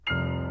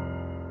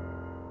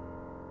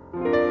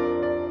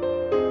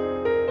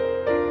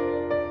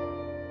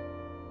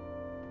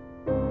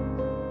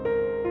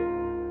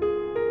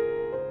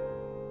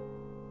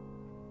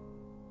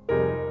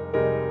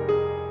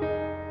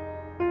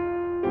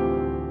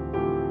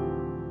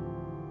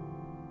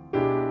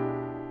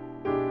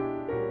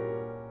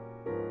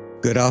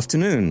Good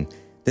afternoon.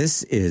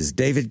 This is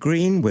David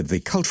Green with the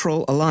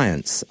Cultural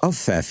Alliance of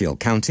Fairfield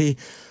County,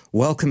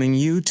 welcoming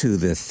you to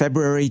the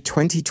February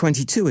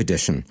 2022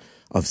 edition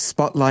of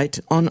Spotlight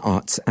on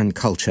Arts and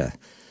Culture,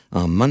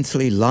 our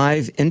monthly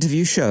live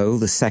interview show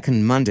the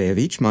second Monday of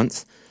each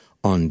month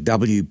on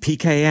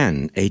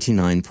WPKN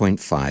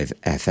 89.5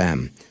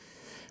 FM,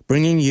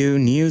 bringing you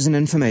news and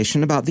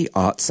information about the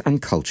arts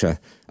and culture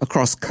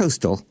across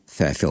coastal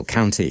Fairfield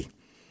County.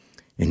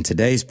 In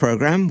today's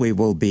program, we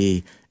will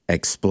be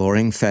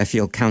exploring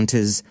Fairfield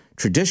County's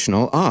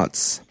traditional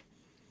arts.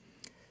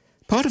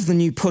 Part of the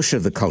new push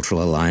of the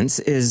Cultural Alliance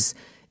is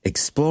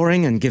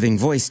exploring and giving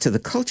voice to the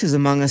cultures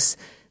among us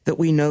that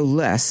we know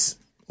less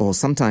or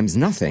sometimes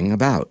nothing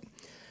about.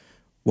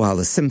 While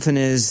the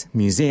symphonies,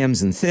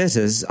 museums and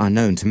theatres are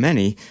known to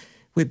many,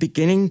 we're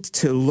beginning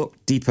to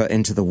look deeper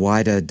into the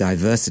wider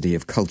diversity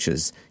of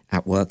cultures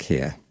at work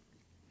here.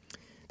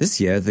 This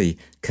year, the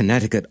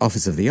Connecticut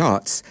Office of the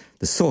Arts,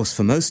 the source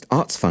for most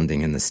arts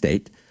funding in the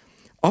state,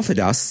 offered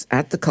us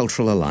at the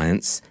Cultural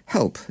Alliance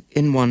help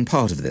in one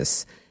part of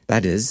this,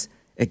 that is,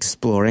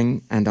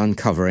 exploring and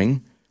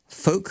uncovering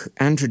folk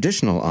and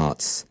traditional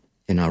arts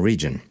in our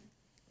region.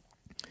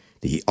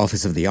 The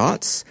Office of the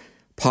Arts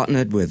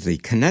partnered with the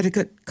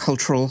Connecticut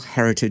Cultural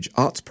Heritage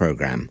Arts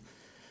Program,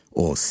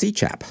 or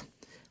CCHAP,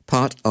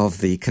 part of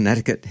the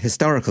Connecticut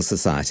Historical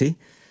Society,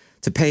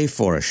 to pay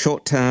for a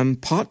short-term,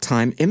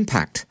 part-time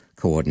impact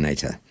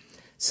coordinator,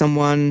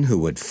 someone who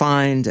would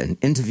find and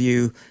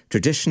interview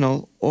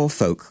traditional or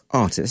folk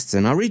artists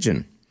in our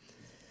region.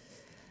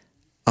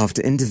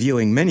 After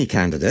interviewing many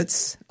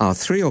candidates, our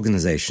three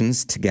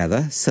organizations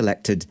together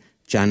selected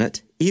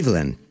Janet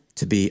Evelyn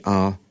to be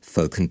our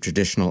Folk and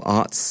Traditional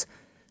Arts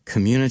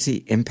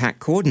Community Impact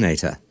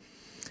Coordinator.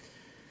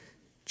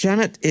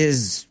 Janet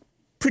is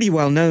pretty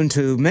well known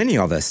to many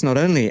of us, not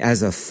only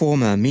as a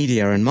former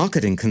media and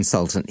marketing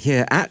consultant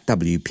here at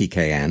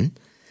WPKN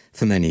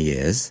for many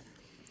years,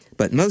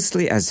 but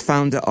mostly as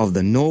founder of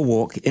the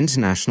Norwalk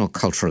International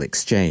Cultural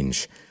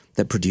Exchange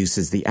that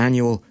produces the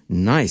annual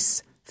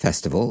NICE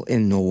Festival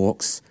in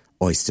Norwalk's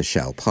Oyster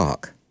Shell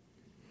Park.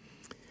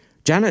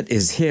 Janet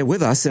is here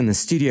with us in the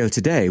studio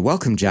today.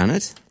 Welcome,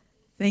 Janet.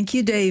 Thank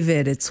you,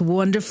 David. It's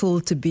wonderful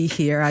to be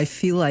here. I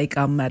feel like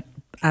I'm at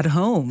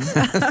home.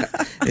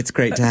 It's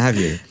great to have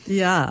you.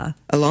 Yeah.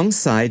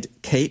 Alongside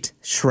Kate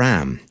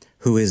Schramm,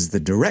 who is the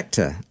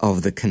director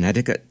of the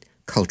Connecticut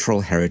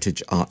Cultural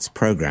Heritage Arts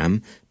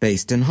Program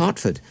based in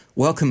Hartford.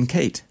 Welcome,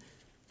 Kate.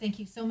 Thank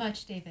you so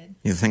much, David.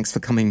 Yeah, thanks for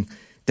coming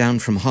down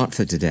from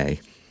Hartford today.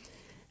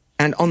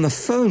 And on the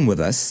phone with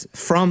us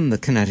from the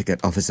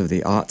Connecticut Office of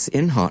the Arts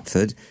in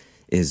Hartford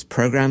is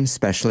program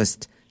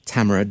specialist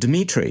Tamara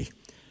Dimitri.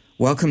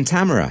 Welcome,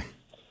 Tamara.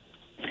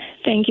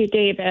 Thank you,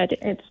 David.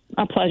 It's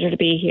a pleasure to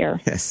be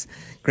here. Yes,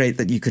 great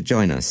that you could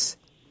join us.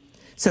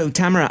 So,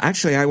 Tamara,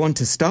 actually, I want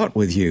to start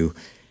with you.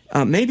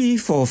 Maybe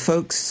for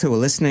folks who are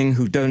listening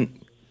who don't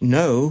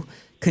know,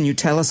 can you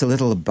tell us a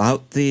little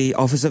about the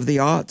Office of the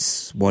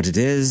Arts, what it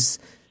is,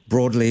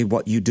 broadly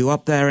what you do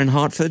up there in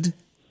Hartford?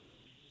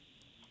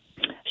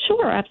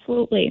 Sure,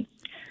 absolutely.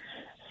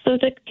 So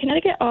the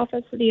Connecticut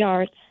Office of the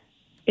Arts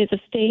is a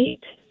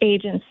state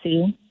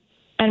agency,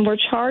 and we're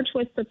charged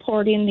with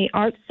supporting the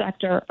arts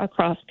sector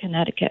across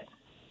Connecticut.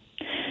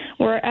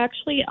 We're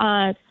actually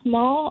a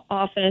small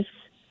office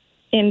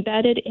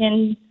embedded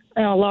in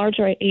a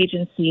larger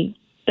agency,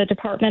 the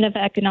Department of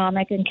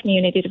Economic and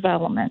Community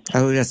Development.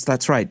 Oh, yes,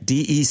 that's right.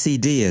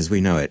 DECD as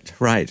we know it.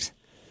 Right.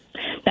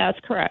 That's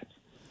correct.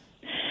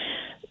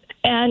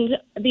 And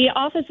the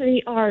Office of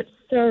the Arts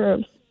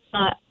serves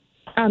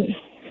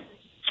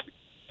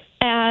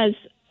as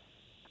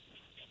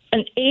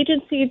an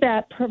agency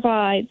that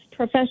provides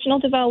professional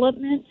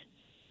development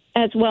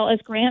as well as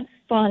grant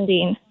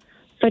funding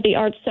for the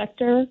arts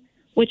sector,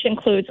 which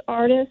includes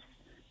artists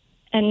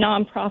and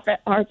nonprofit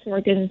arts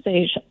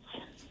organizations.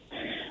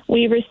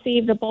 We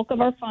receive the bulk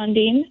of our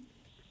funding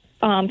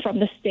from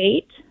the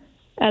state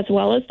as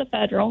well as the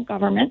federal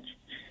government,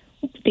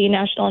 the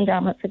National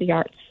Endowment for the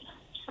Arts.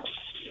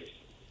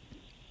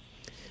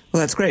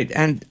 Well, that's great.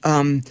 And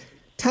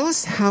tell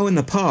us how in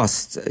the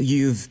past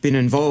you've been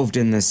involved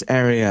in this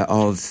area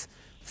of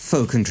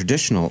folk and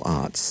traditional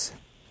arts.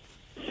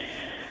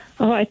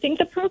 Oh, I think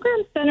the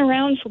program's been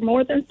around for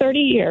more than 30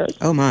 years.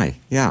 Oh, my.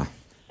 Yeah.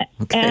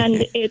 Okay.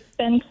 And it's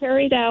been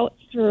carried out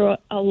through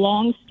a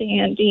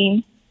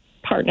long-standing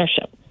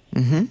partnership.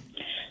 Mm-hmm.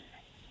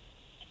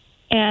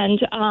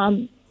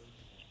 And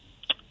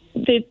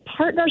the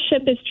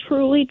partnership is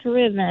truly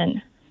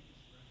driven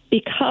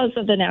because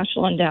of the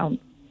National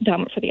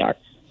Endowment for the Arts.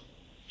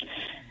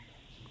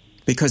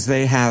 Because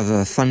they have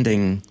a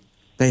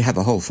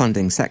whole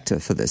funding sector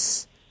for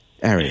this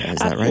area, is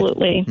that right?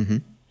 Absolutely. Mm-hmm.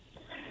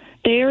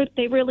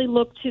 They really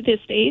look to the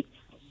states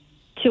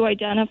to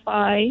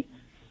identify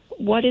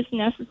what is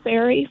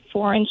necessary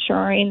for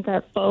ensuring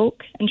that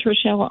folk and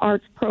traditional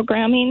arts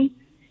programming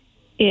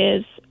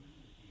is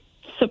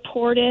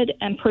supported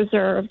and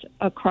preserved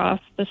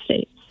across the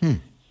states.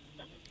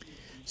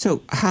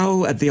 So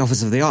how, at the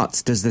Office of the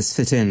Arts, does this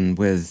fit in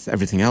with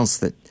everything else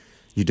that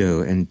you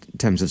do in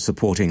terms of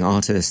supporting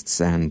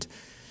artists and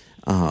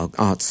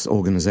arts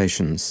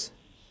organizations?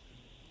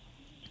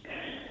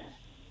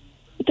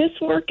 This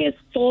work is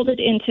folded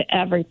into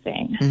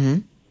everything. Mm-hmm.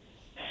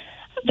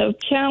 The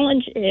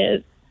challenge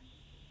is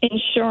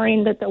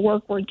ensuring that the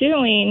work we're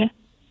doing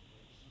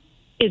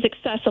is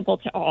accessible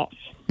to all.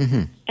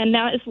 Mm-hmm. And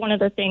that is one of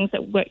the things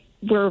that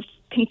we're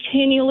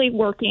continually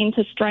working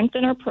to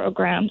strengthen our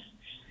programs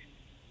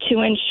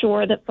to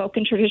ensure that folk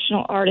and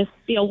traditional artists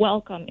feel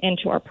welcome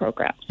into our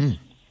programs. Mm.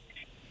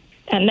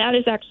 And that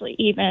is actually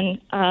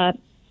even a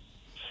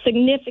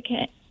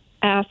significant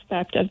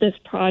aspect of this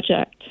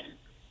project,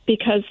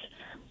 because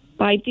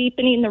by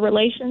deepening the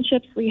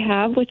relationships we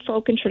have with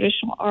folk and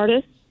traditional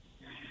artists,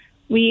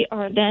 we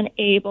are then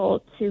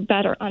able to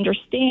better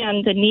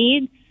understand the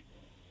needs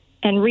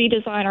and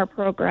redesign our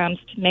programs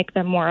to make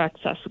them more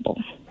accessible.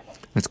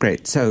 That's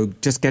great. So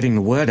just getting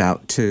the word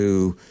out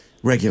to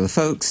regular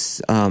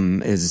folks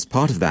is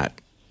part of that.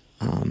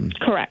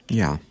 Correct.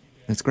 Yeah,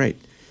 that's great.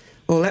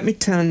 Well, let me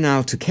turn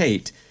now to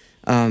Kate.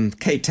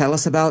 Kate, tell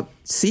us about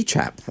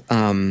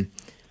CCHAP,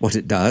 what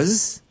it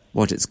does,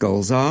 what its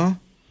goals are,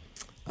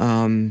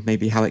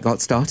 maybe how it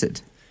got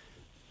started.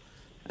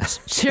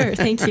 Sure,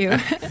 thank you.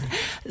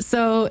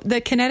 So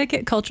the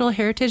Connecticut Cultural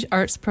Heritage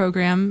Arts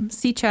Program,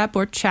 CCHAP,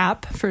 or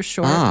CHAP for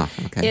short,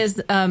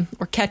 is,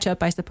 or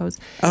ketchup, I suppose.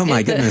 Oh,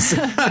 my goodness.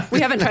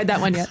 We haven't tried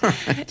that one yet.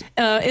 Right.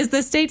 Is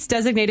the state's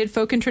designated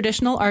folk and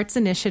traditional arts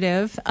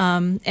initiative,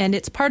 and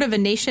it's part of a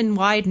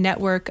nationwide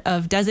network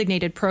of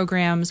designated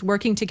programs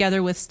working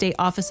together with state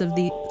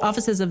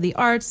offices of the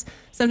arts,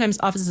 sometimes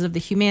offices of the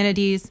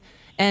humanities.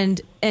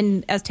 And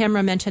as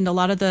Tamara mentioned, a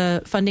lot of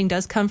the funding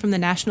does come from the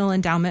National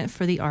Endowment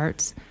for the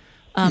Arts.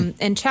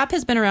 And CHAP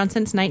has been around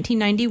since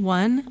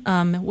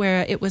 1991,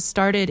 where it was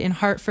started in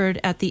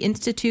Hartford at the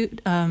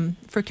Institute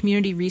for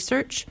Community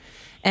Research.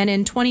 And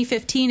in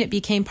 2015, it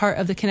became part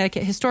of the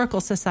Connecticut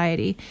Historical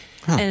Society.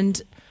 Huh. And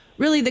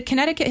really, the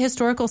Connecticut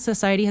Historical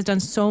Society has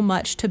done so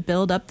much to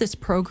build up this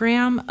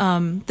program.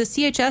 The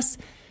CHS,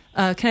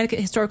 Connecticut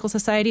Historical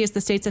Society, is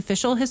the state's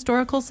official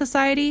historical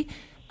society.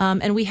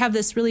 And we have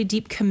this really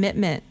deep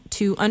commitment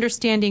to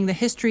understanding the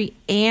history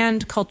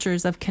and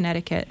cultures of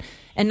Connecticut,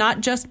 and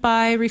not just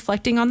by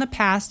reflecting on the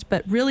past,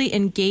 but really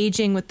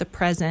engaging with the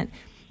present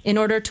in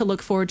order to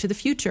look forward to the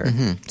future.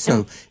 Mm-hmm.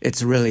 So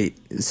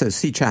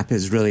CCHAP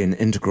is really an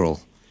integral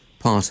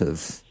part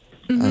of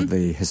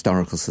the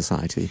Historical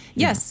Society.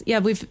 Yes, yeah,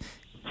 we've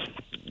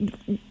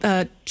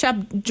CHAP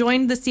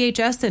joined the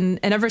CHS, and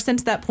ever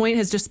since that point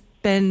has just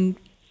been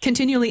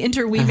continually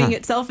interweaving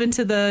itself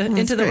into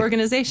the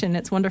organization.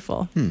 It's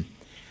wonderful.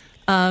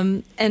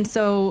 And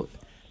so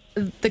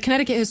the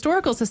Connecticut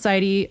Historical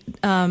Society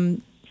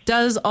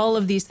does all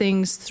of these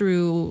things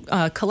through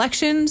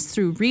collections,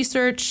 through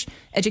research,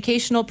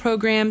 educational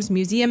programs,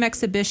 museum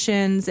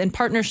exhibitions, and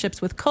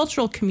partnerships with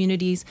cultural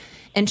communities.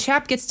 And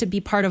CHAP gets to be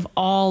part of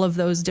all of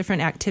those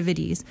different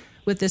activities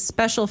with this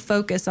special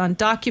focus on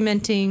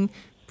documenting,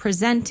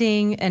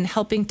 presenting, and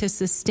helping to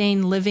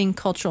sustain living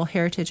cultural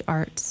heritage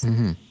arts.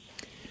 Mm-hmm.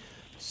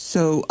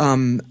 So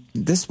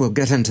we'll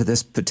get into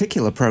this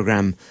particular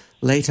program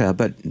later,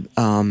 but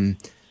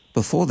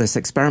before this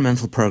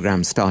experimental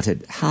program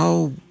started,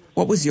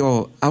 what was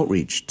your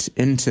outreach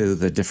into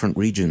the different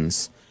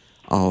regions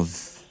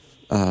of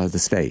the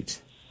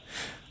state?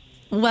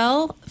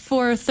 Well,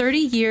 for 30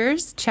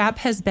 years, CHAP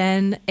has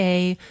been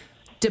a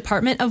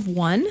department of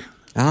one,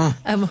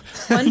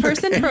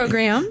 one-person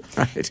program.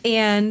 Right.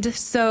 And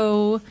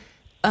so,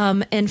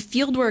 and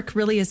fieldwork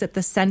really is at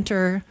the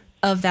center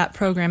of that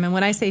program. And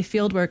when I say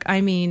fieldwork,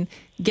 I mean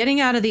getting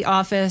out of the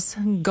office,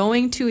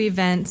 going to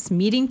events,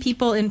 meeting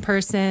people in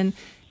person,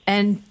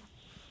 and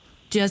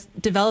just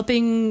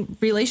developing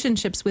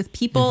relationships with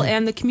people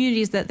and the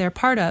communities that they're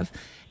part of.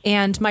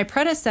 And my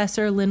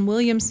predecessor, Lynn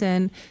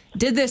Williamson,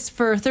 did this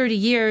for 30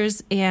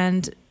 years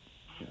and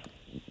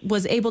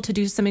was able to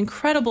do some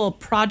incredible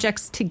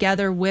projects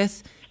together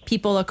with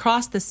people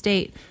across the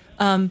state.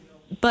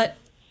 But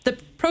the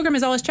program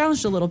is always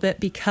challenged a little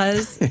bit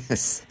because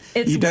yes.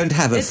 You don't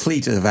have a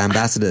fleet of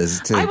ambassadors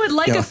to I would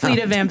like a fleet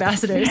out. Of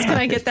ambassadors. Can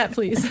I get that,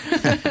 please?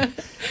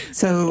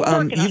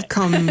 So you've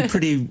come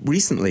pretty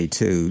recently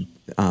to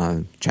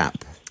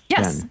CHAP.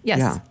 Yes, then. yes.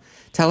 Yeah.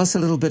 Tell us a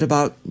little bit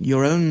about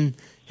your own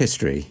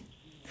history.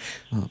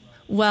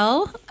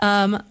 Well,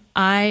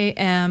 I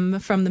am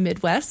from the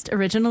Midwest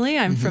originally.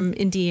 I'm from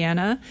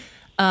Indiana.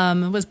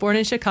 Was born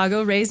in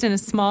Chicago, raised in a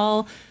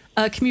small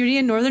community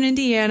in northern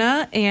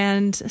Indiana.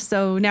 And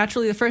so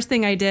naturally, the first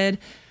thing I did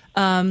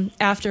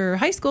after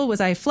high school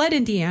was I fled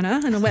Indiana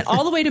and I went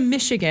all the way to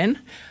Michigan,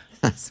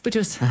 which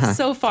was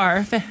so far,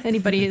 if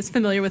anybody is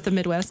familiar with the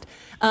Midwest.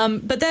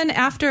 But then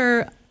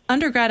after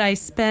undergrad, I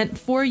spent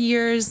 4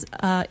 years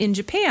in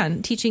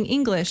Japan teaching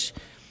English.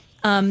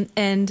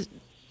 And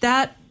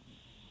that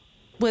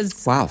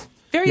was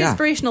very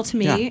inspirational to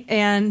me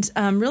and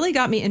really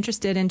got me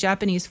interested in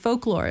Japanese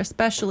folklore,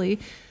 especially.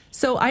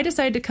 So I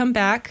decided to come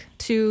back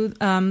to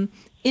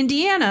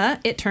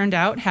Indiana. It turned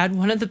out had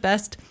one of the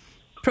best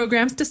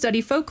programs to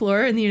study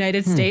folklore in the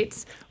United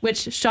States,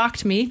 which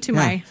shocked me to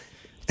my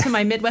to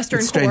my Midwestern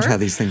It's strange core. how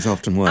these things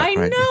often work. I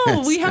right? know.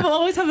 Yes. We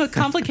always have a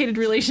complicated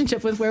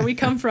relationship with where we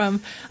come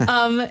from.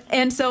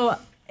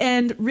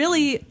 And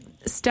really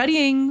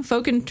studying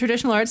folk and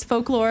traditional arts,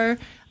 folklore,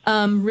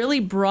 really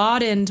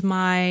broadened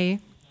my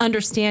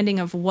understanding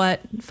of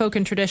what folk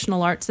and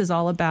traditional arts is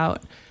all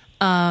about.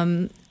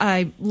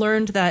 I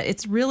learned that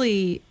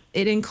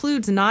it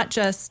includes not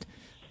just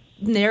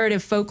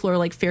narrative folklore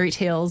like fairy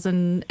tales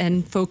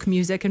and folk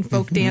music and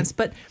folk dance,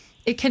 but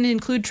it can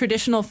include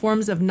traditional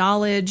forms of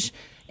knowledge,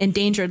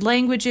 endangered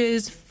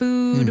languages,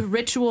 food,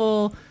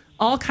 ritual,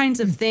 all kinds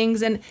of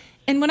things. And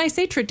when I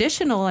say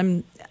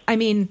traditional, I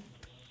mean,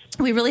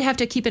 we really have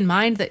to keep in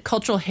mind that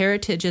cultural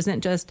heritage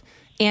isn't just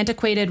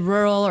antiquated,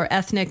 rural, or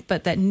ethnic,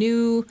 but that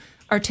new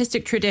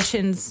artistic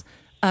traditions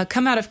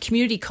come out of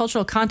community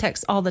cultural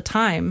contexts all the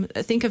time.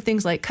 Think of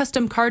things like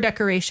custom car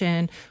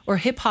decoration or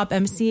hip hop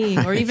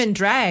emceeing or even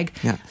drag.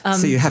 Yeah.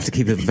 So you have to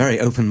keep a very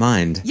open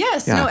mind.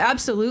 Yes, Yeah. no,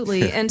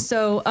 absolutely. And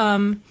so,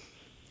 and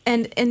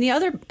the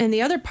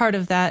other part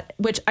of that,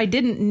 which I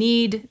didn't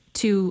need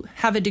to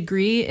have a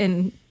degree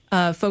in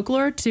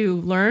folklore to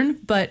learn,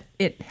 but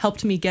it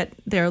helped me get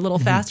there a little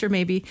faster,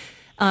 maybe,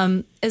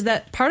 is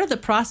that part of the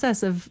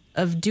process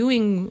of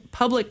doing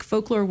public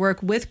folklore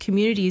work with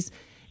communities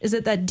is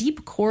that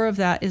deep core of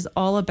that is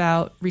all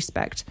about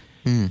respect.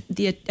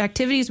 The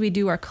activities we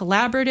do are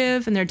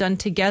collaborative, and they're done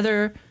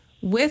together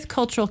with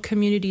cultural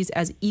communities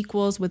as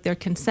equals with their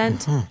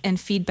consent and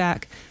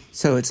feedback.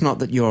 So it's not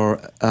that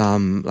you're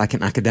like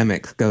an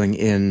academic going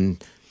in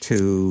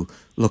to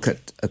look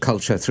at a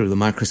culture through the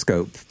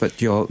microscope,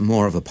 but you're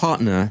more of a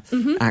partner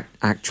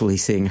actually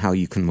seeing how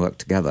you can work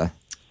together.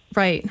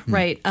 Right.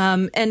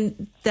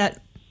 And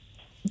that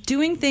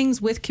doing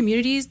things with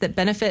communities that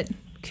benefit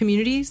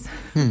communities,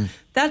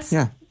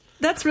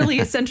 that's really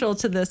essential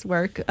to this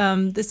work.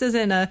 This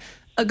isn't a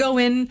go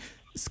in,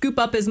 scoop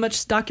up as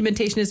much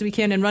documentation as we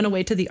can and run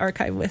away to the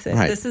archive with it.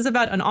 Right. This is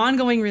about an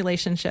ongoing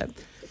relationship.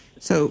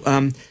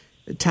 So,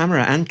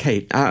 Tamara and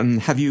Kate,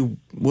 have you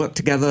worked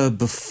together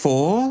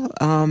before?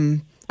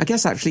 I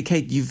guess actually,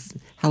 Kate,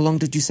 how long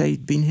did you say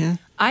you'd been here?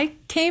 I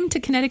came to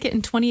Connecticut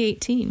in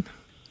 2018.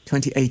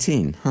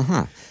 2018.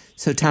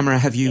 So, Tamara,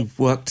 have you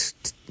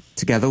worked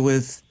together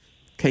with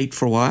Kate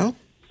for a while?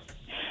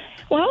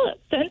 Well,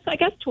 since, I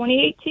guess,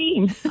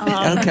 2018.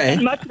 Okay.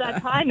 And much of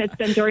that time it's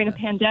been during a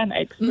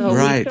pandemic. So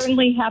Right. we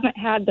certainly haven't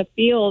had the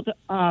field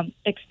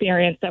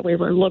experience that we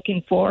were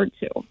looking forward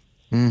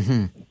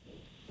to.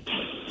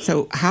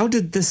 So how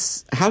did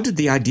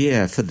the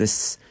idea for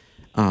this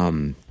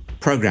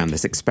program,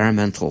 this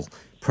experimental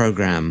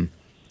program,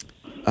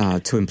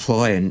 to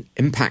employ an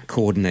impact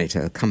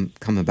coordinator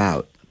come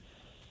about?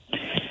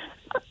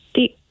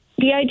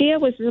 The idea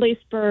was really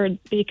spurred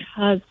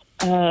because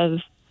of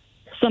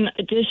some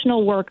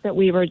additional work that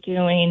we were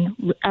doing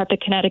at the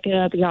Connecticut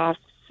Office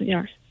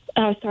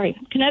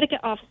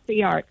of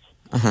the Arts,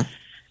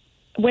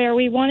 where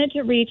we wanted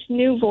to reach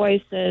new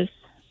voices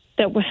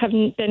that have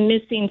been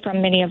missing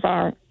from many of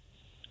our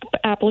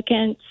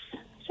applicants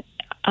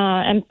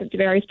and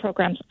various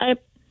programs. I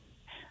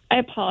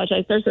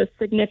apologize. There's a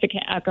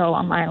significant echo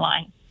on my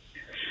line.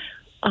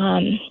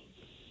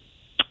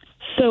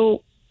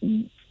 So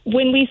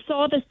when we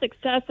saw the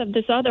success of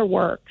this other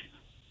work,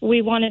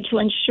 we wanted to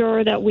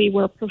ensure that we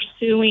were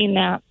pursuing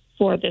that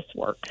for this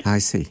work. I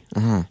see.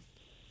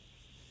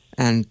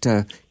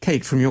 And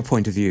Kate, from your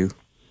point of view?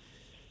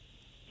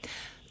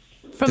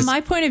 From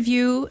my point of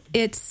view,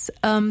 it's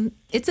a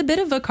bit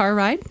of a car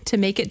ride to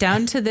make it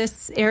down to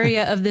this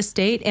area of the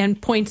state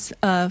and points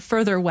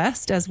further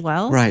west as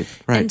well. Right.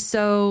 And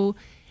so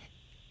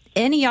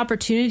any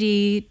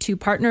opportunity to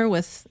partner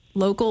with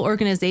local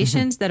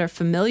organizations that are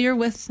familiar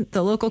with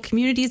the local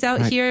communities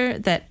out here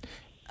that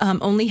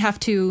only have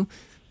to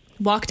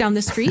walk down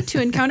the street to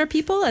encounter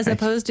people as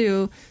opposed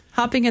to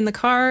hopping in the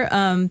car,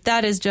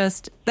 that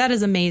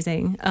is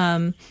amazing.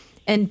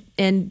 And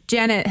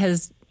Janet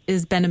has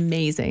been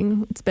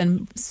amazing. It's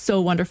been so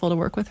wonderful to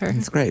work with her.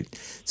 That's great.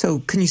 So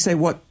can you say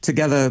what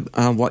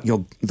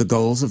the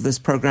goals of this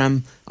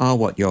program are,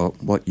 what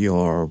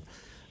you're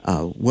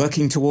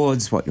working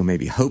towards, what you're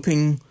maybe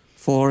hoping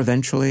for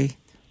eventually?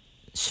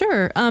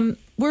 Sure.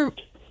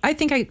 I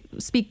think I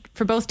speak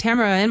for both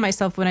Tamara and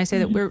myself when I say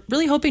that we're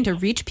really hoping to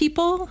reach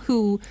people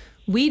who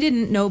we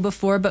didn't know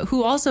before, but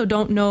who also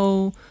don't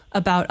know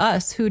about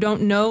us, who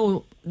don't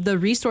know the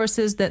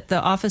resources that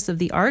the Office of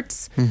the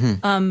Arts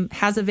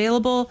has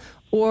available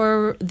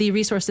or the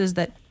resources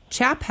that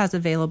CHAP has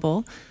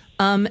available.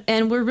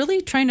 And we're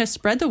really trying to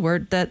spread the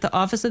word that the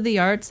Office of the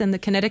Arts and the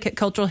Connecticut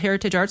Cultural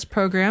Heritage Arts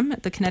Program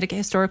at the Connecticut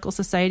Historical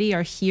Society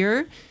are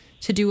here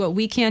to do what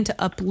we can to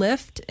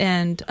uplift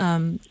and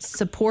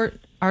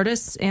support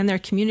artists and their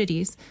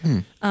communities.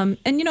 And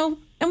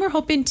we're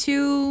hoping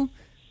to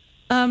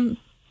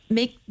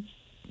make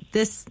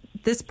this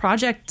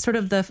project sort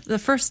of the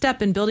first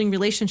step in building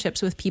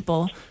relationships with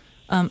people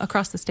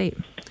across the state.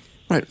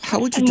 Right. How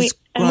would you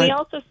describe... And we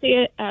also see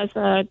it as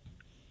a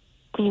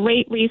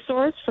great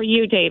resource for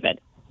you, David.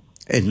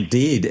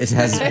 Indeed, it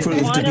has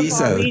proved one to be of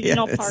so. our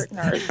regional Yes.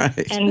 partners.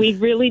 Right. And we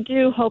really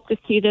do hope to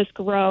see this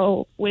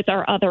grow with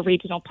our other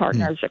regional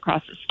partners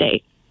across the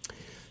state.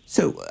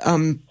 So,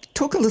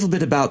 talk a little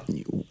bit about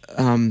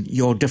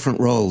your different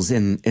roles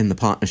in the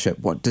partnership.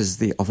 What does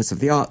the Office of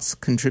the Arts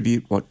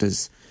contribute? What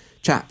does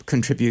CHAP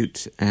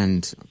contribute?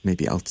 And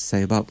maybe I'll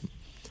say a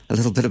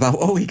little bit about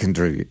what we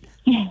contribute.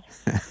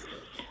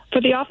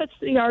 For the Office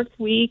of the Arts,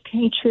 we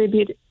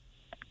contribute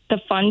the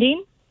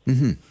funding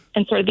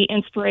and sort of the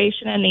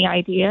inspiration and the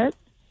ideas,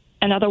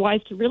 and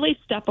otherwise to really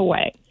step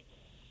away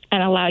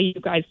and allow you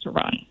guys to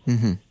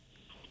run.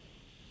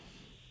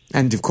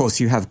 And of course,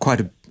 you have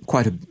quite a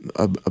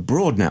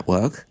broad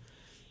network.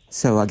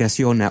 So I guess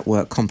your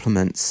network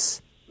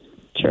complements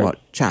Sure. what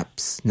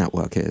CHAP's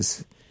network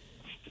is.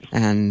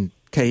 And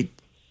Kate,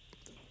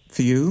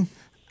 for you?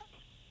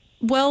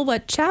 Well,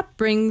 what CHAP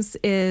brings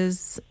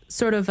is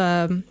sort of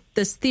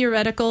this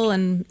theoretical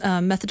and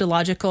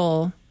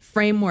methodological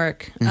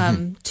framework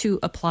to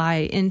apply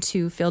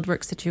into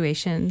fieldwork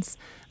situations.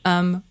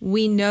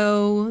 We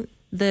know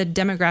the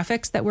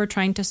demographics that we're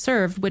trying to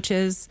serve, which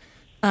is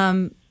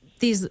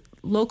these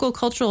local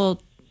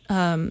cultural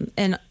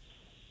and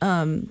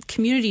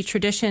community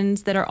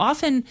traditions that are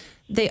often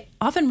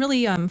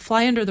really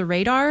fly under the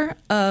radar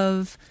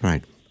of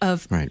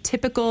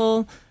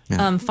typical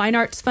fine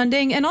arts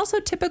funding and also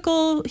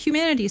typical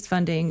humanities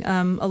funding.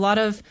 A lot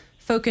of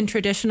folk and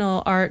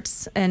traditional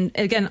arts, and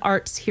again,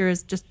 arts here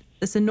is just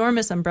this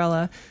enormous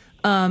umbrella.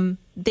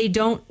 They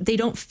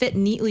don't fit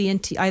neatly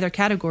into either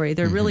category.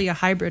 They're really a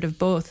hybrid of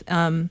both.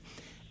 And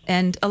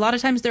a lot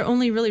of times they're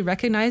only really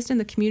recognized in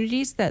the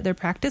communities that they're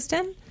practiced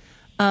in,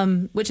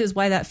 which is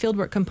why that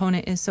fieldwork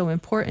component is so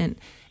important.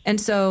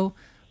 And so,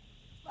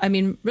 I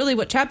mean, really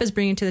what CHAP is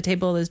bringing to the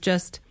table is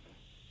just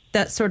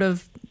that sort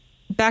of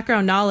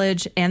background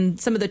knowledge and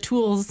some of the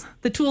tools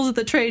of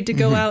the trade to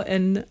go out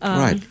and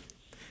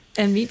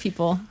meet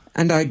people.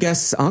 And I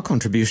guess our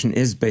contribution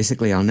is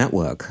basically our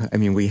network. I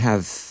mean, we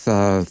have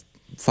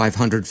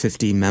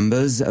 550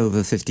 members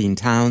over 15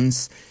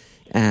 towns,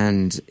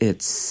 and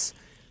it's,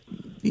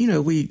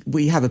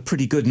 we have a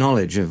pretty good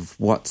knowledge of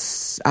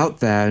what's out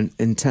there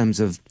in terms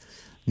of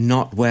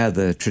not where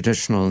the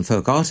traditional and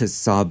folk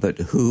artists are, but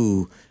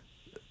who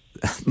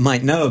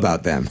might know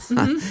about them,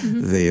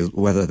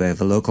 whether they're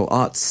the local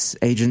arts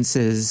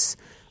agencies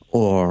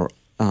or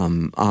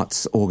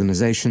arts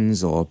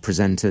organizations or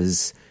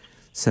presenters.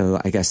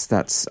 So I guess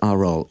that's our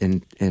role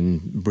in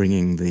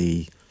bringing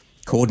the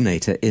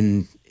coordinator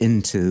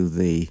into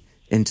the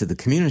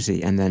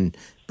community and then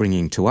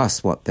bringing to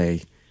us what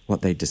they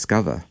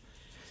discover.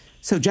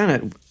 So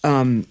Janet,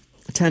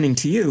 turning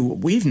to you,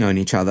 we've known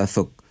each other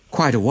for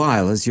quite a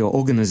while, as your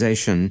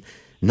organization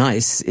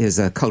NICE is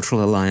a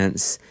Cultural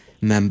Alliance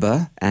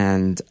member,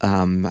 and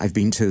I've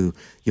been to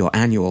your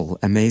annual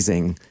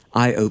amazing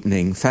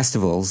eye-opening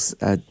festivals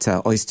at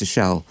Oyster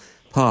Shell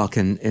Park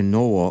in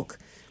Norwalk.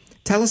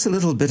 Tell us a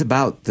little bit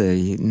about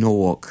the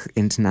Norwalk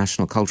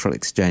International Cultural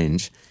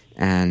Exchange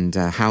and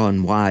how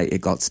and why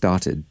it got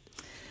started.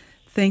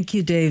 Thank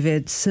you,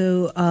 David.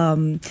 So,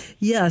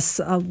 yes,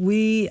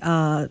 we,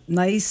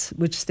 NICE,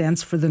 which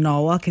stands for the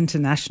Norwalk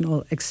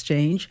International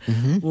Exchange,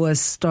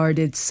 was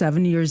started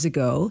 7 years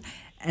ago.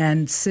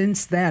 And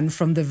since then,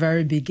 from the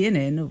very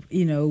beginning,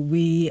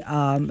 we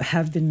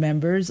have been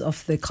members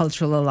of the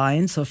Cultural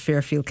Alliance of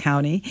Fairfield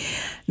County.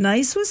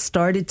 NICE was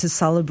started to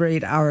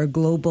celebrate our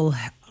global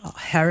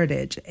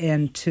heritage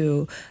and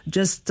to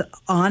just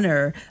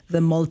honor the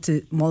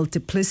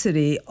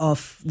multiplicity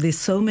of the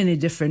so many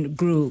different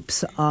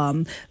groups,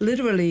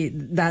 literally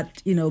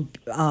that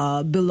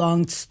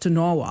belongs to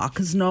Norwalk,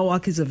 because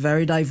Norwalk is a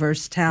very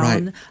diverse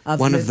town. Right.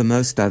 One of the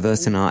most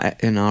diverse in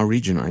our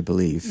region, I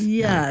believe.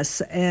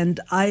 Yes,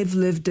 and I've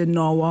lived in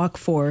Norwalk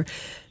for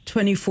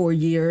 24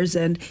 years.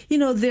 And,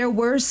 there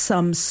were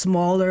some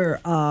smaller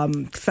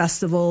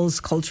festivals,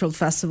 cultural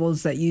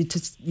festivals that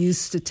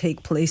used to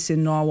take place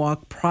in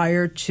Norwalk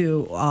prior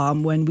to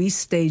when we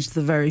staged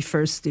the very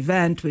first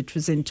event, which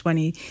was in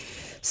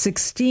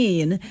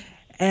 2016.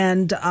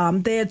 And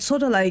they had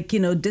sort of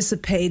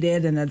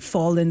dissipated and had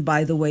fallen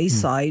by the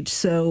wayside.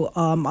 So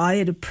I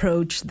had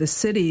approached the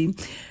city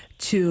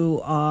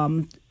to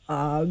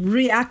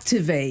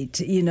reactivate,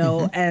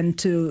 and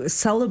to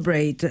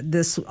celebrate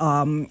this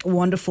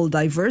wonderful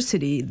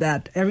diversity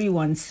that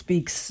everyone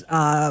speaks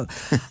to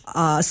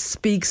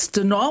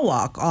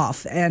Norwalk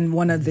of, and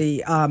one of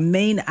the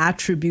main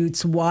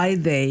attributes why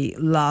they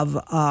love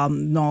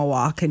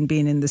Norwalk and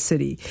being in the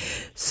city.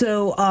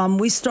 So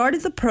we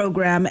started the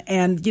program,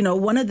 and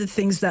one of the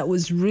things that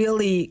was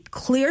really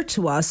clear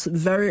to us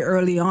very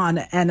early on,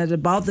 and at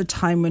about the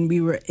time when we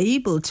were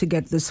able to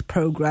get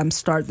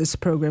start this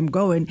program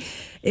going,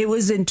 it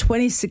was in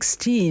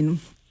 2016,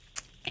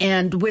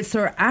 and with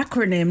her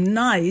acronym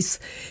NICE,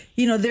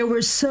 there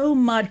was so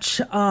much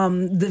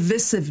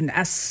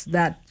divisiveness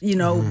that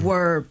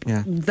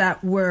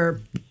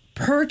were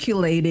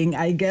percolating,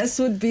 I guess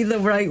would be the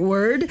right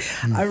word,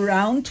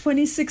 around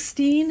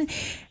 2016.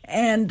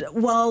 And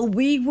while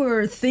we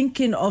were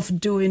thinking of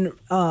doing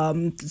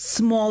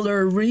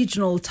smaller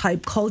regional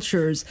type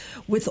cultures,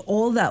 with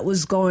all that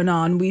was going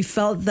on, we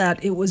felt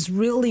that it was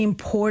really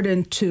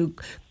important to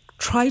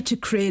try to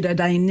create a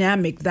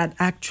dynamic that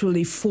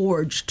actually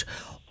forged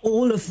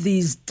all of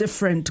these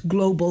different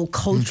global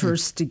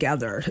cultures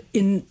together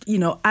in,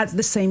 at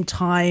the same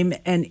time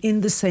and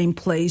in the same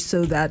place,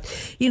 so that,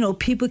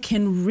 people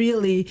can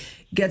really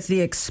get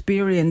the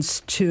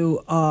experience to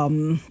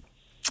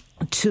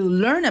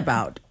learn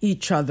about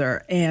each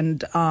other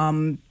and,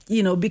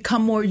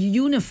 become more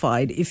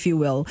unified, if you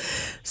will.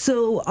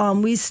 So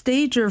we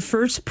staged our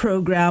first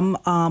program.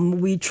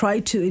 We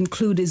tried to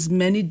include as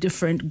many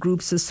different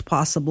groups as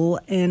possible.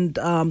 And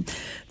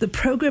the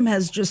program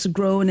has just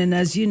grown. And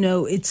as you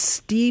know, it's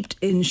steeped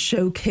in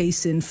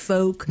showcasing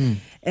folk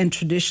and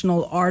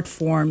traditional art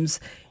forms,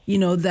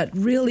 that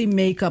really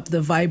make up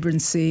the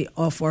vibrancy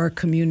of our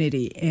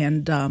community.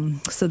 And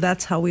so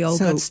that's how we all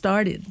got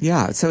started.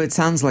 Yeah, so it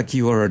sounds like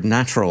you are a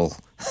natural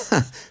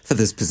for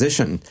this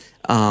position.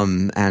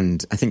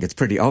 And I think it's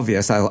pretty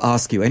obvious. I'll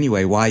ask you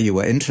anyway why you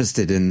were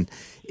interested in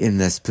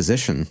this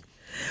position.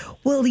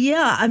 Well,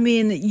 yeah, I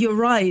mean, you're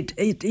right.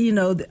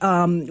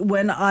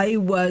 When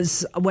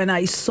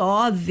I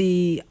saw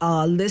the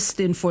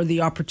listing for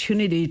the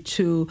opportunity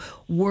to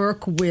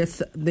work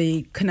with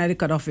the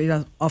Connecticut of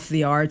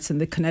the Arts and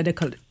the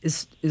Connecticut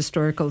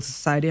Historical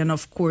Society, and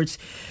of course,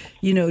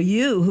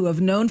 you who have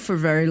known for a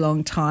very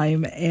long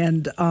time,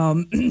 and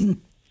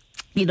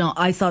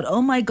I thought,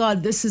 oh my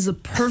God, this is a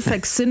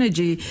perfect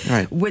synergy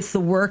with the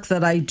work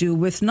that I do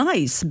with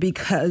NICE,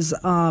 because,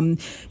 when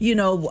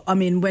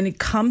it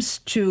comes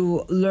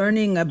to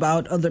learning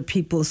about other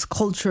people's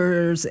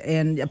cultures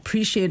and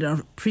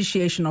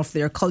appreciation of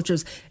their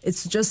cultures,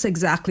 it's just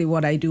exactly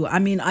what I do. I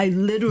mean, I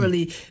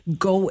literally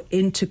go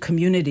into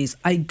communities.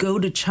 I go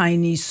to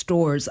Chinese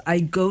stores.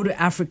 I go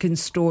to African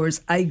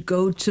stores. I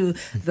go to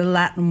the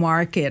Latin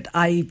market.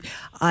 I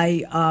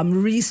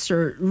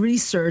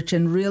research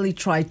and really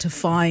try to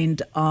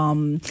find,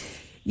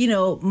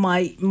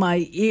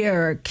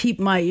 keep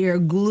my ear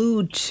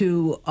glued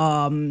to,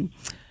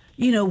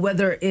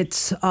 whether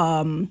it's,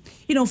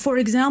 for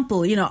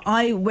example,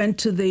 I went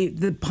to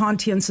the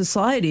Pontian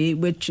Society,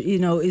 which,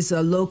 is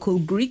a local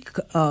Greek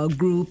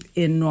group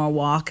in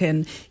Norwalk,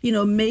 and,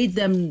 made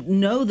them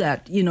know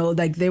that,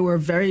 they were a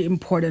very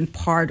important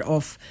part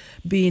of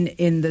being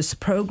in this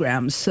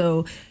program.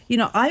 So,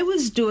 I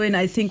was doing,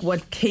 I think,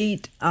 what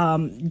Kate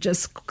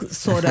just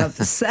sort of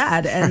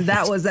said, and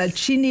that was that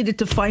she needed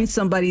to find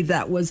somebody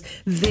that was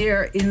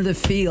there in the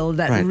field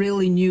that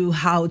really knew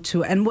how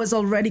to, and was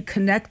already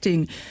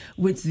connecting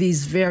with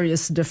these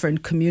various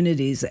different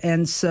communities.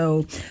 And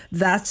so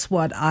that's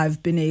what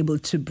I've been able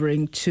to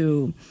bring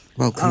to.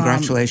 Well,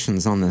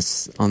 congratulations on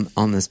this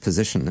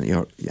position.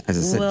 You're, as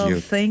I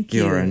said, thank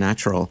you. You're a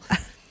natural.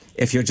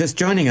 If you're just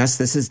joining us,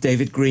 this is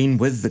David Green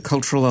with the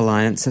Cultural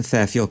Alliance of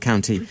Fairfield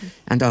County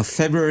and our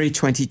February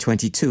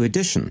 2022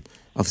 edition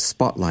of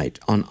Spotlight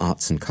on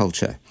Arts and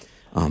Culture,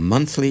 our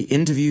monthly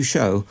interview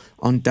show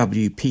on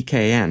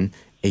WPKN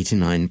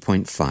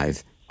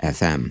 89.5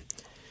 FM.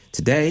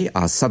 Today,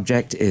 our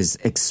subject is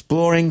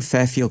exploring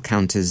Fairfield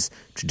County's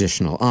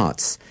traditional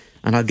arts,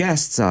 and our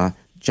guests are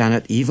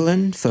Janet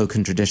Evelyn, Folk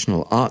and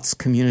Traditional Arts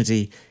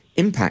Community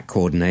Impact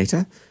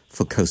Coordinator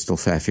for Coastal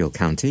Fairfield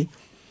County,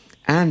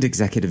 and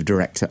Executive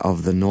Director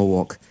of the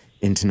Norwalk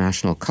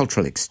International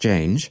Cultural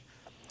Exchange,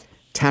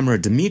 Tamara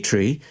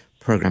Dimitri,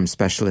 Program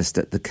Specialist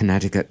at the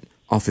Connecticut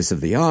Office of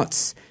the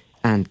Arts,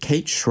 and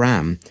Kate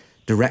Schramm,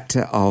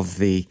 Director of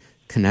the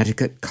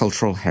Connecticut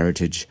Cultural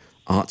Heritage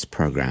Arts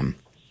Program.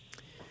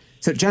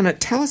 So,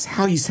 Janet, tell us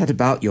how you set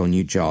about your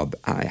new job.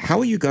 How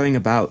are you going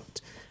about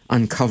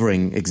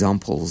uncovering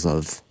examples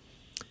of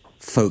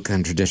folk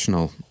and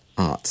traditional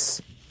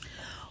arts?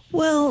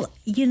 Well,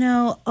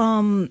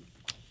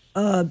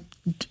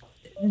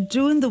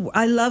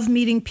 I love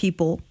meeting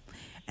people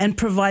and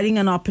providing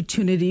an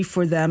opportunity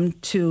for them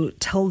to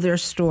tell their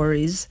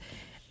stories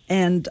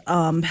and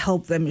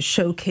help them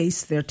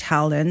showcase their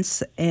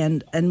talents,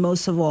 and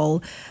most of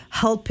all,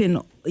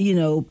 helping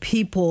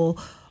people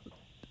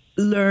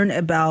learn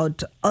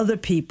about other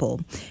people.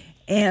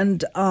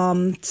 And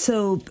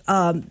so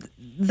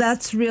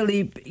that's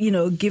really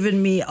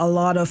given me a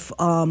lot of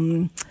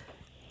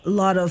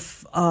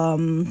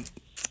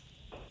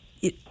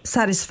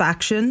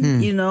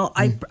satisfaction.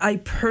 I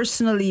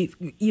personally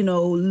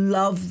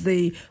love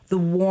the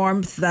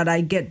warmth that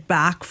I get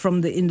back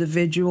from the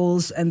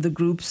individuals and the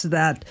groups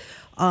that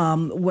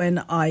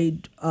when I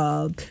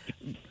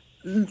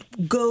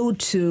go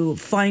to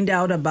find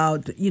out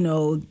about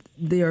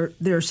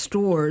their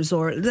stores.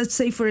 Or let's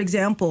say, for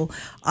example,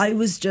 I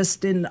was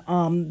just in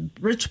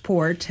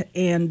Bridgeport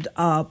and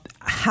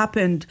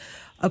happened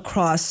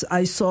across,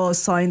 I saw a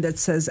sign that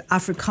says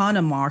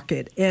Africana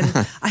Market. And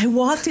I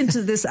walked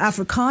into this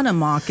Africana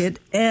Market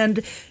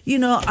and,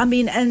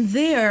 and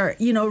there,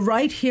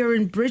 right here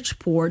in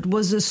Bridgeport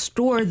was a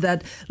store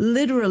that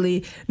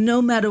literally,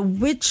 no matter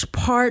which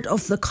part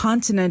of the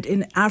continent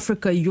in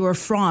Africa you're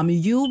from,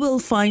 you will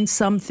find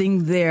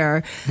something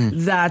there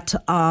that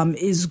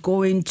is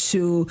going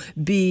to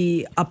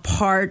be a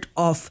part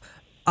of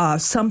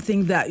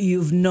something that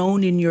you've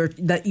known in your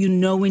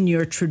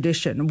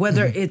tradition,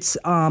 whether it's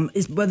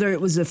whether it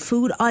was a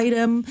food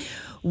item,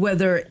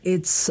 whether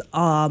it's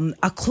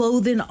a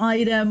clothing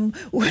item,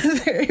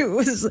 whether it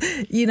was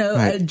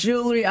a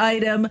jewelry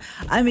item.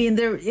 I mean,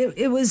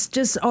 it was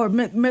just, or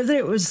whether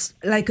it was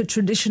like a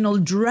traditional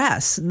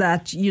dress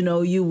that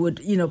you would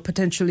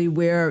potentially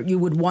wear, you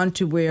would want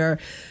to wear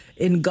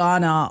in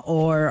Ghana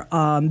or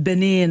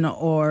Benin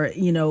or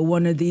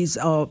one of these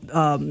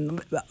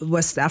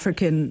West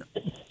African.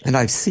 And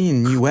I've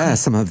seen you wear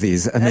some of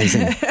these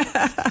amazing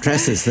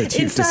dresses that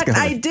you've discovered. In fact,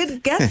 I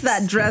did get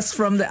that dress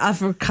from the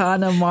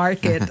Africana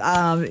Market.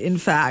 In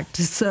fact,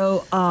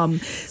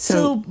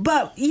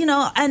 but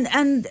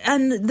and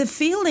the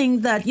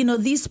feeling that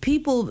these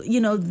people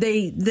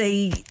they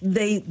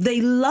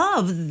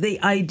love the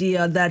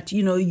idea that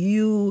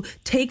you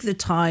take the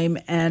time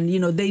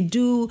and they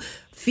do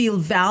feel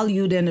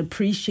valued and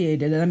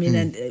appreciated. I mean,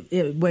 and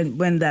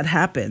when that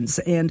happens,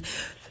 and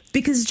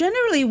because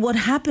generally what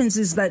happens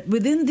is that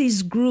within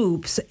these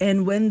groups,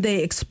 and when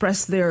they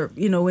express their,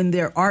 in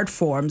their art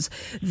forms,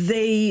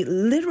 they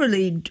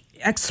literally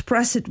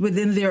express it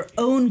within their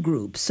own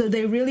group. So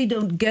they really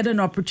don't get an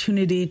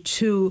opportunity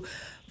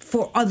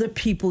for other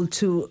people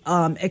to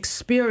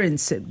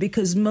experience it,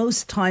 because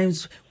most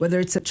times, whether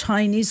it's a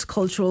Chinese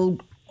cultural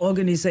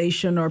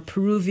organization or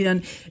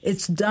Peruvian,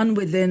 it's done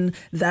within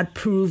that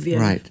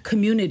Peruvian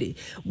community.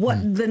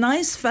 What the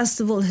NICE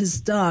Festival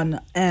has done,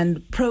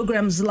 and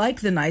programs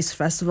like the NICE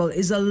Festival,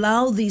 is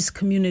allow these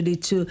community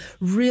to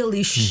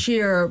really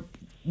share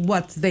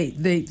what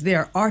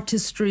their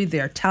artistry,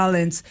 their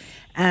talents,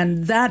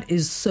 and that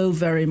is so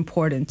very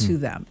important to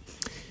them.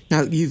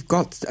 Now, you've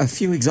got a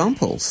few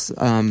examples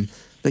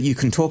that you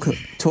can talk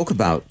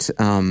about,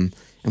 and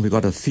we've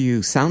got a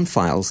few sound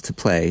files to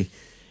play.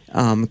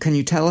 Can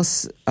you tell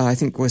us, I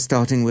think we're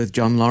starting with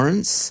John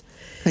Lawrence.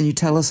 Can you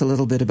tell us a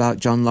little bit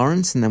about John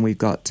Lawrence? And then we've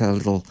got a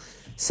little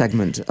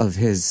segment of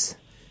his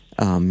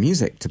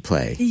music to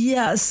play.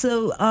 Yeah,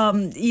 so,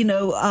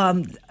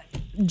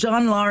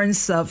 John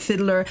Lawrence,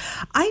 fiddler.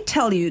 I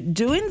tell you,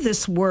 doing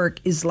this work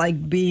is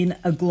like being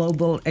a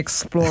global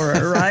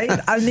explorer, right?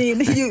 I mean,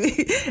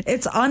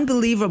 it's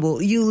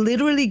unbelievable. You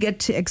literally get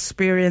to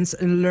experience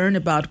and learn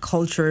about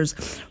cultures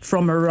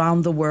from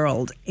around the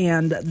world.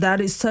 And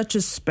that is such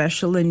a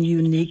special and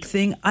unique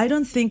thing. I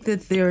don't think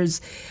that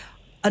there's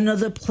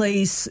another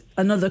place,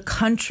 another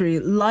country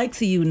like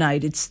the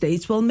United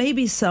States, well,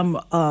 maybe some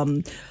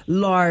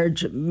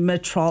large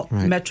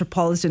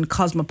metropolitan,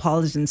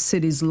 cosmopolitan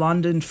cities,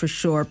 London for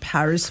sure,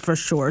 Paris for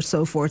sure,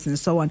 so forth and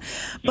so on.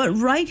 But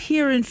right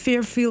here in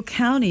Fairfield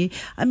County,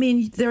 I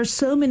mean, there are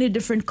so many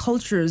different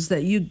cultures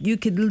that you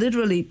could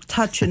literally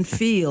touch and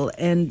feel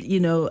and,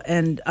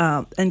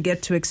 and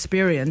get to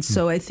experience.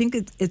 So I think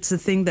it's a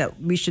thing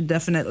that we should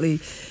definitely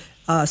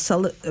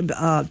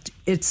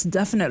it's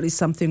definitely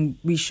something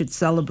we should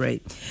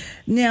celebrate.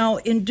 Now,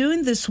 in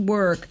doing this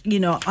work,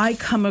 I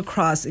come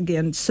across,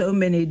 again, so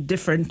many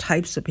different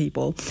types of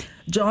people.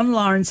 John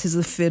Lawrence is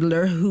a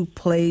fiddler who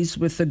plays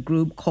with a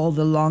group called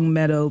the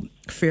Longmeadow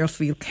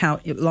Fairfield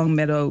County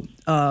Longmeadow.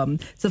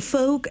 It's a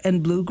folk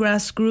and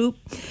bluegrass group.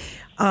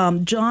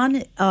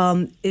 John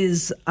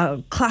is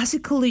a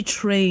classically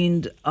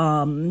trained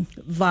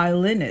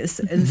violinist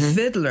and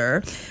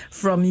fiddler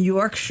from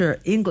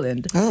Yorkshire,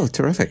 England. Oh,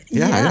 terrific.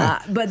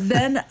 Yeah. But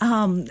then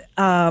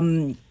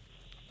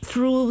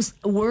through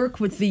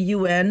work with the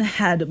UN,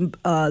 had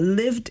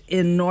lived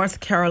in North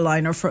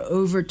Carolina for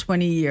over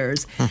 20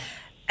 years. Huh.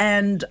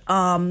 And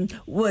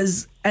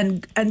was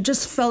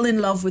just fell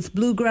in love with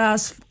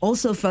bluegrass.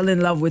 Also fell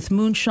in love with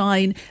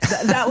moonshine.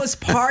 That was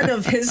part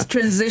of his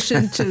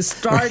transition to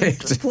start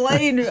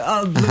playing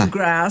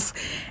bluegrass.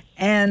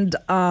 And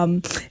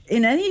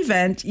in any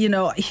event,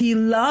 he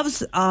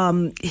loves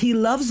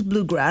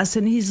bluegrass,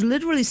 and he's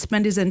literally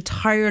spent his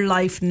entire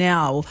life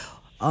now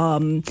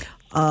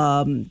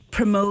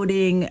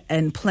promoting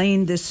and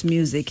playing this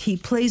music. He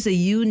plays a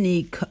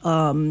unique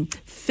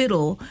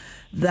fiddle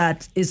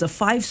that is a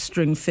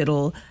 5-string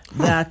fiddle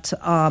that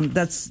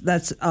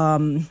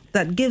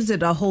gives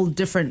it a whole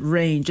different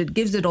range. It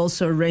gives it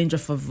also a range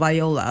of a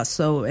viola.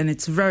 So, and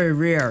it's very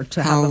rare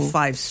to have a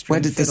 5-string. Where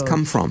did this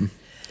come from?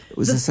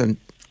 Was this a?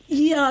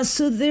 Yeah,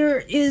 so there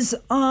is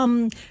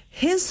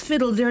his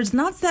fiddle. There's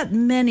not that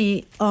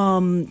many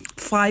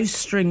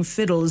 5-string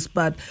fiddles,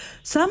 but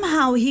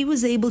somehow he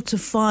was able to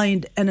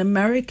find an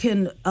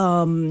American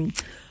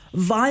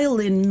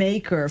violin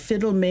maker,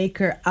 fiddle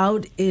maker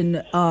out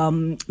in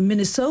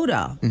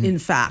Minnesota, in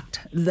fact,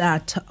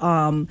 that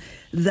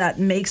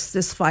makes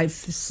this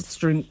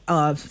 5-string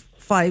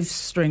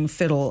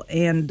fiddle.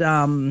 And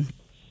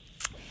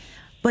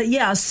But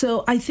yeah,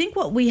 so I think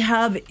what we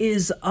have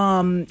is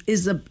a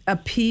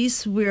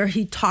piece where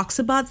he talks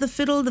about the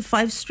fiddle, the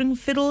 5-string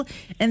fiddle,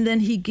 and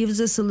then he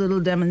gives us a little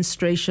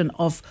demonstration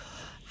of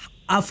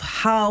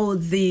how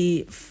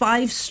the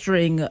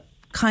 5-string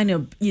kind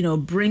of,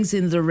 brings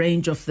in the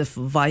range of the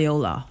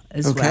viola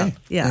as well. Okay,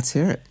 Yeah. let's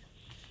hear it.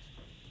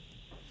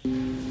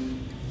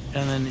 And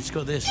then it's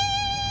got this.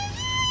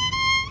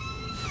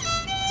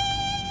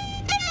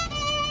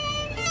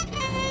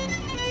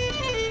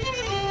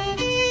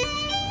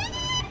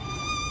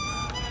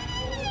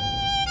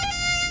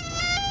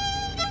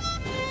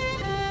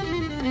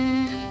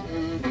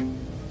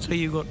 So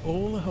you've got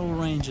all the whole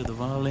range of the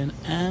violin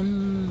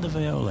and the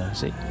viola,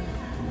 see?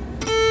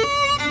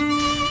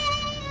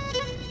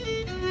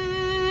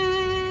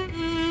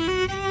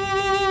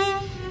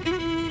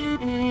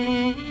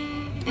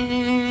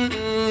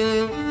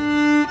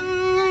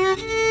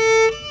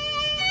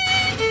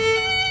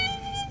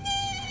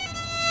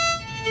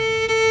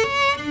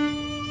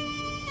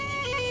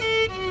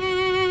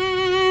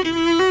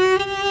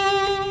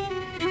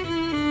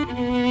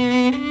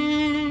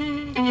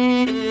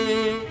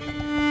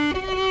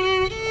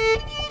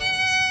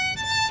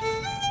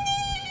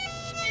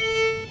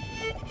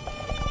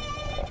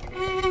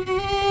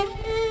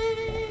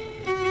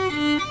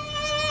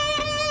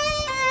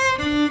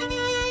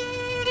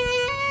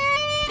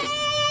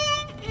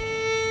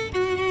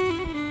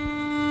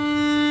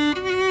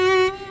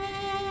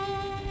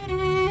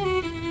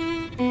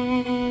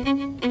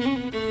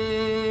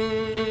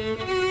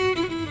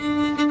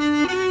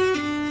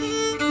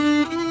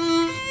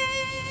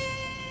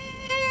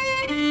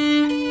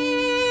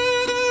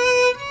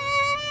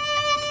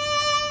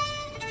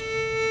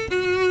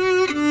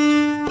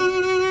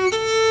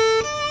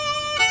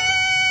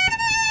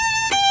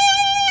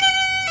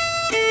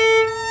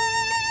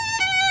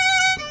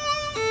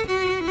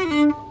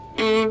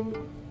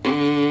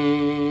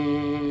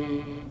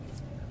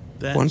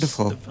 That's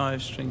Wonderful. the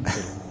 5-string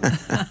fiddle.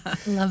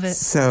 Love it.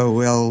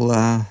 So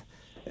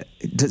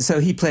so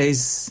he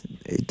plays.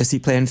 Does he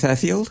play in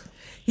Fairfield?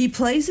 He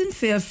plays in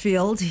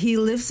Fairfield. He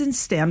lives in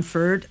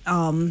Stanford.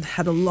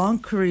 Had a long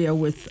career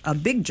with a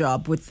big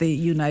job with the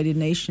United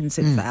Nations,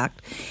 in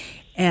fact,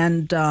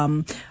 and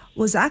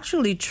was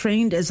actually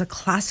trained as a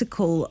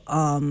classical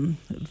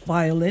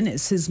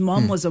violinist. His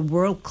mom was a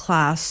world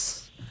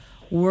class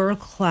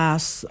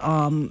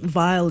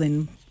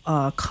violin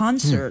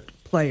concert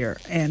player,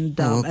 and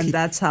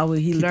that's how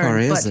he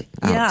learned. But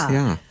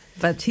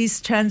but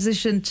he's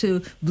transitioned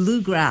to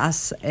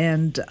bluegrass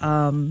and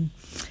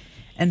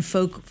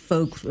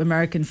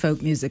American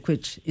folk music,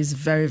 which is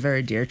very,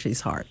 very dear to his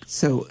heart.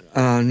 So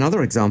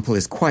another example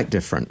is quite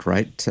different,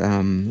 right?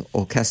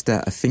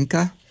 Orquesta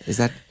Afinca, is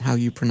that how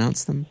you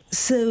pronounce them?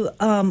 So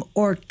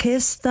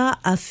Orquesta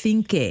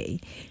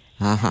Afinque.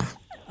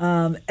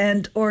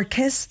 And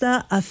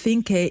Orquesta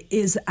Afinque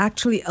is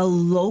actually a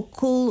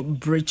local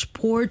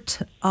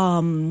Bridgeport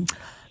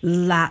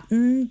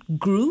Latin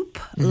group,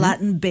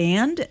 Latin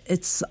band.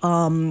 It's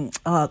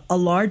a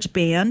large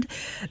band.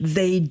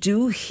 They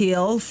do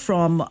hail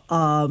from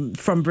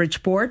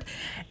Bridgeport,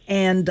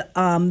 and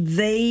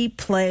they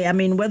play. I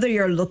mean, whether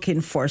you're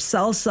looking for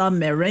salsa,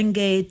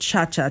 merengue,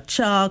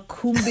 cha-cha-cha,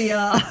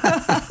 cumbia,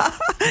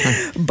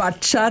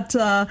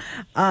 bachata,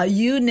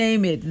 you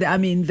name it. I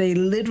mean, they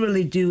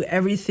literally do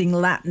everything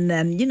Latin.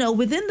 And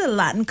within the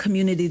Latin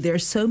community,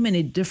 there's so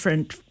many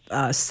different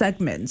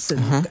segments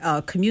and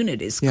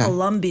communities. Yeah.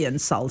 Colombian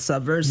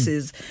salsa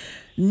versus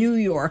New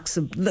York's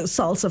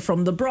salsa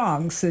from the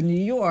Bronx in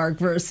New York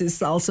versus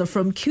salsa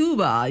from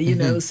Cuba,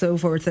 so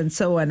forth and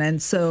so on.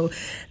 And so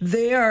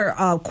they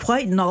are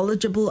quite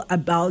knowledgeable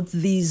about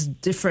these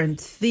different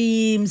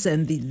themes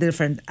and the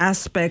different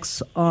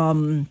aspects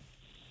of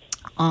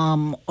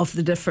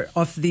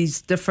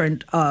these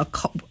different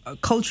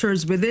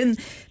cultures within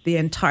the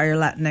entire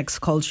Latinx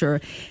culture,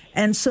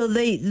 and so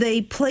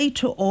they play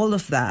to all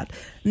of that.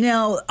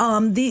 Now,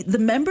 the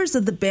members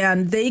of the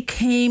band they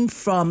came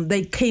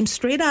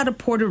straight out of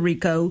Puerto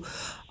Rico.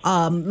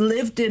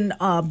 Lived in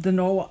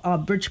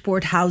the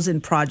Bridgeport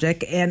Housing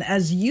Project, and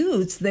as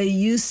youths, they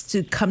used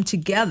to come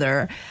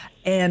together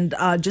and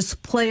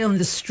just play on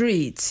the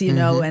streets,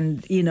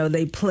 and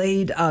they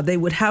played. They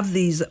would have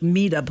these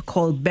meetup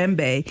called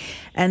Bembe,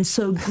 and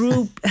so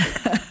grew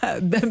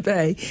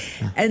Bembe,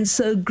 and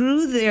so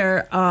grew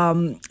their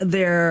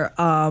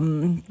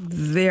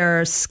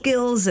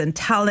skills and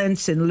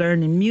talents in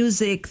learning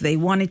music. They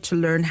wanted to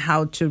learn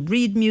how to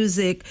read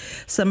music.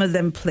 Some of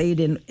them played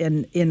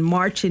in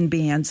marching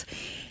bands,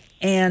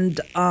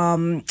 and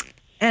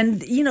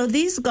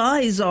these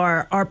guys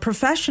are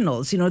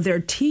professionals. They're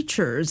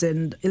teachers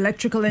and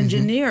electrical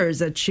engineers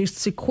at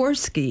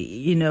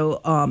Sikorsky,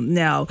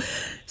 now.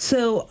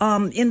 So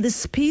in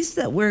this piece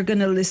that we're going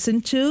to listen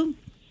to,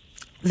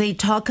 they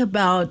talk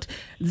about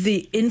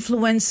the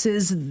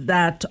influences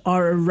that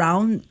are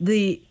around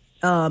the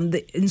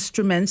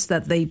instruments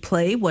that they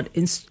play, what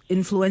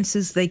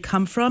influences they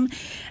come from,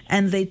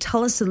 and they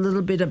tell us a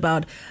little bit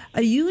about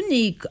a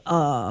unique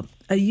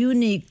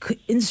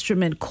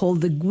instrument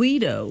called the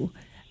guido.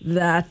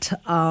 that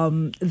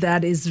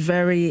that is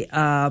very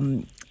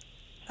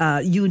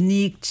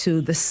unique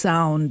to the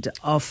sound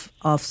of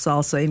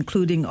salsa,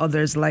 including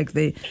others like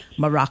the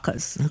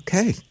maracas.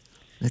 Okay,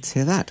 let's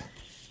hear that.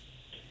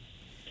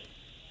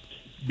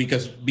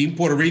 Because being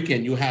Puerto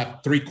Rican, you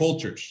have three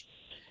cultures.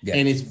 Yeah.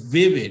 And it's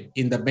vivid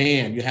in the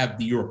band. You have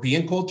the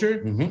European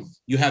culture,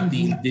 you have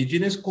the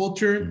indigenous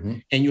culture,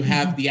 and you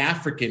have the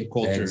African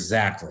culture.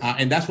 Exactly.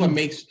 And that's what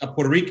makes a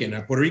Puerto Rican.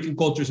 A Puerto Rican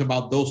culture is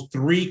about those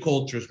three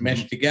cultures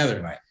meshed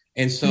together. Right.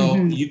 And so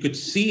you could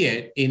see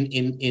it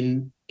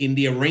in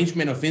the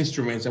arrangement of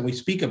instruments, and we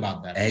speak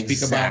about that. We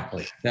speak about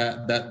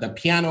the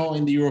piano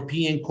in the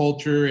European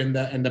culture and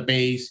the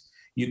bass.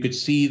 You could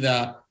see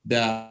the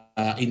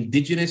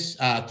indigenous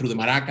through the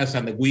maracas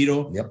and the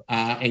guiro. Yep.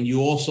 And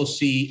you also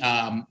see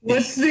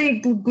what's the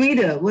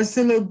guido? What's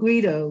the little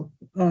guido?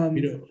 Do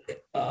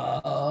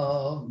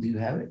you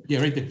have it? Yeah,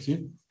 right there.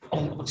 See?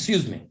 Oh,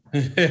 excuse me.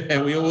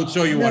 And we will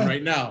show you one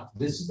right now.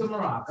 This is the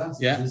maracas.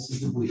 Yeah. This is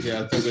the guido.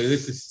 Yeah, so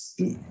this is.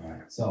 All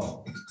right,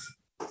 so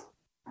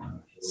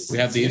we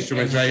have the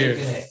instruments right here.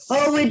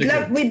 Oh,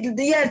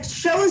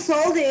 show us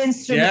all the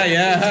instruments.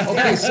 Yeah.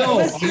 Okay, so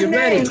are you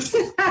ready?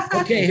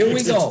 Okay, here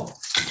we go.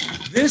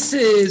 These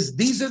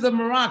are the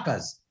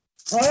maracas.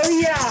 Oh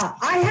yeah,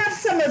 I have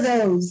some of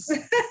those. There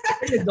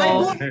you My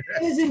go. boy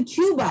is in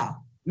Cuba.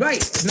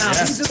 Right. Now,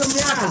 these are the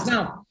maracas.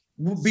 Now,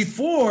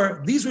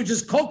 before, these were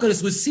just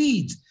coconuts with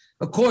seeds.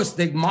 Of course,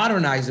 they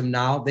modernize them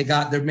now.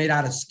 They're made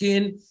out of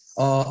skins,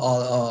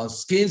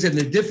 and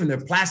they're different.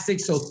 They're plastic.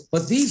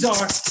 But these are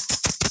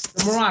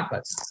the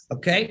maracas.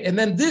 Okay. And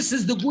then this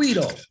is the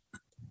guido.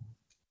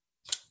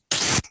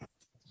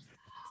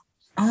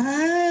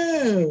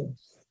 Oh.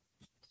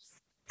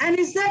 And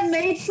is that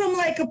made from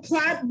like a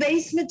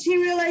plant-based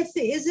material, I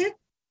think, is it?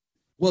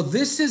 Well,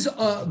 this is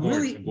a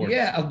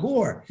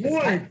gourd.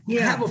 I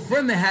have a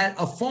friend that had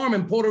a farm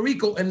in Puerto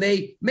Rico, and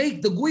they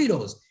make the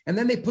guidos, and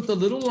then they put the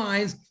little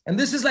lines, and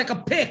this is like a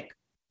pick.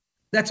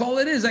 That's all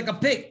it is, like a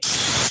pick.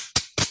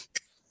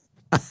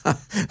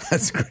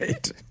 That's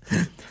great.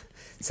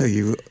 So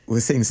you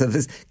were seeing, so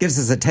this gives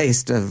us a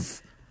taste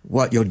of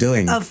what you're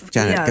doing,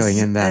 Janet, going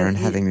in there and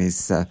having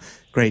these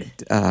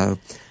great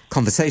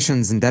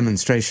conversations and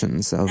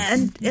demonstrations of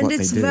and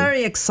it's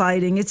very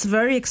exciting. It's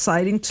very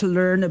exciting to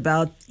learn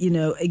about,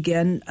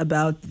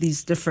 about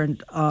these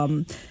different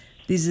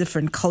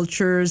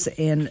cultures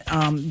and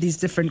these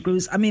different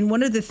groups. I mean,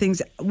 one of the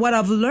things, what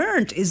I've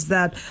learned is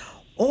that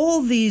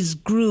all these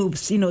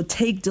groups,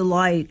 take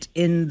delight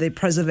in the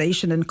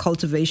preservation and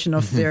cultivation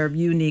of their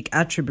unique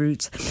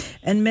attributes.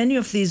 And many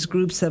of these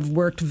groups have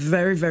worked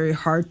very, very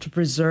hard to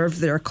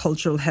preserve their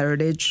cultural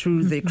heritage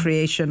through the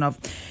creation of,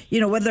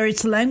 whether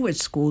it's language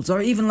schools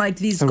or even like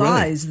these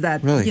guys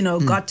that,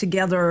 got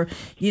together,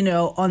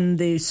 on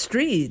the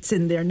streets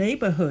in their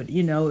neighborhood,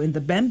 in the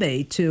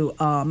Bembe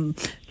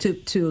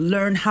to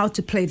learn how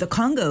to play the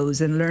congos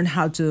and learn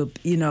how to,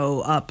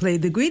 play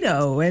the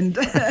guido and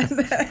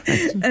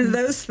and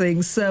those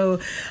things. So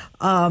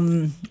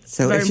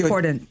very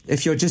important.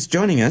 If you're just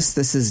joining us,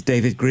 this is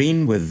David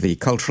Green with the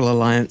Cultural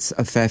Alliance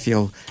of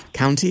Fairfield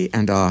County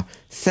and our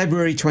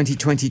February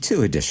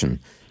 2022 edition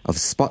of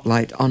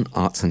Spotlight on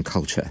Arts and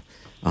Culture,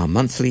 our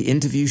monthly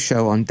interview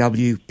show on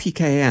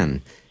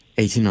WPKN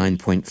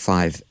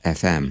 89.5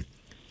 FM.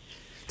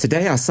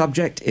 Today, our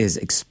subject is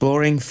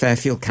exploring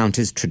Fairfield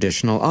County's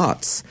traditional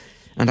arts,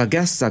 and our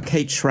guests are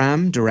Kate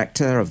Schramm,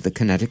 Director of the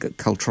Connecticut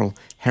Cultural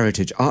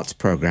Heritage Arts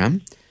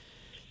Program,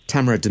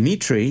 Tamara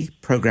Dimitri,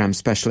 Program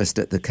Specialist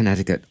at the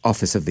Connecticut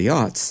Office of the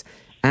Arts,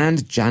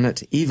 and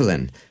Janet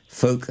Evelyn,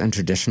 Folk and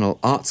Traditional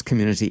Arts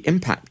Community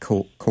Impact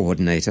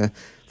Coordinator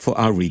for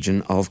our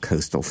region of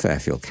coastal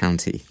Fairfield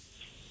County.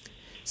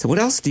 So what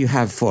else do you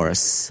have for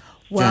us,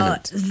 Well,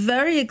 Janet?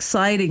 very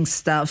exciting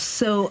stuff.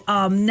 So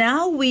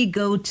now we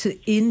go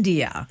to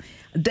India.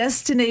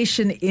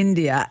 Destination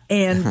India.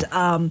 And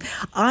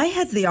I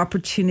had the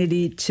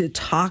opportunity to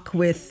talk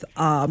with...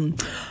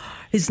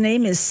 his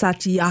name is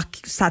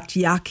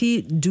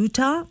Satyaki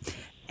Dutta,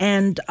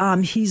 and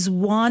he's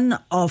one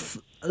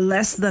of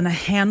less than a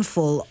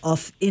handful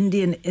of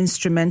Indian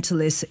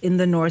instrumentalists in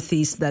the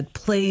Northeast that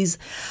plays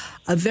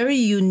a very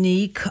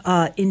unique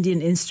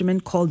Indian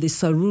instrument called the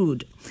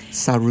sarod.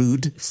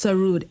 Sarod?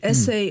 Sarod,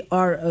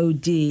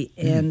 S-A-R-O-D,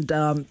 and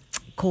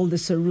called the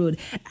sarod.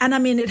 And I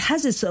mean, it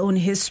has its own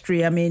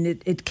history. I mean,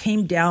 it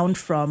came down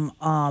from,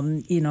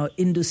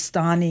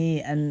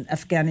 Hindustani and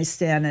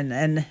Afghanistan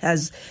and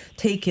has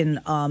taken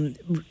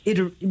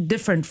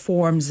different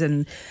forms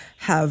and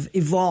have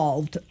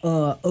evolved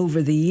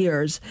over the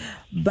years.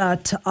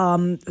 But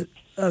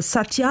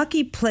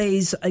Satyaki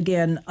plays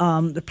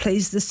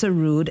the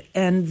sarod,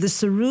 and the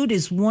sarod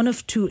is one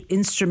of two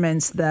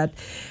instruments that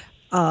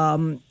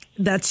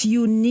that's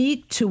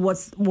unique to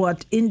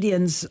what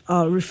Indians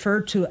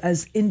refer to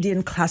as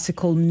Indian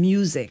classical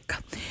music.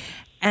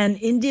 And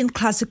Indian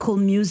classical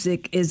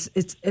music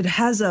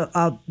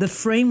the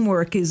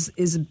framework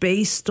is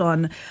based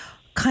on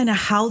kind of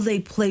how they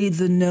play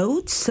the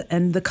notes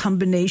and the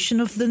combination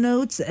of the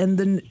notes, and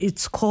then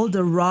it's called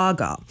a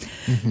raga.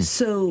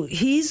 So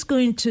he's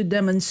going to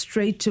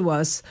demonstrate to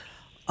us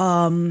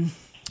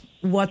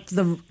what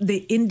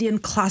the Indian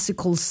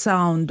classical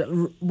sound,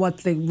 what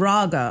the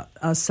raga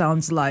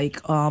sounds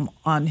like on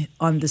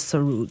the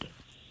sarod.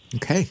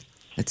 Okay,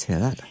 let's hear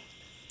that.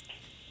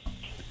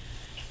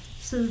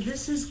 So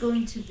this is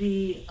going to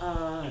be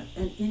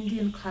an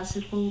Indian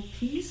classical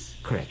piece?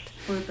 Correct.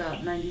 For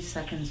about 90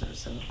 seconds or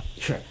so.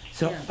 Sure.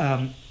 So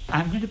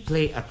I'm going to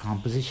play a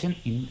composition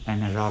in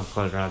a rag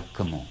called Rag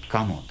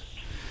Kamod.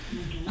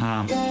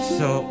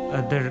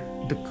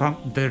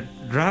 The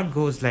rag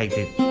goes like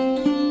this.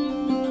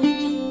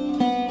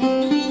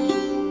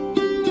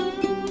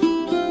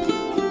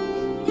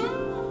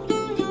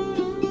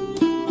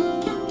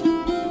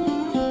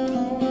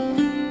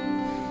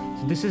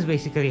 This is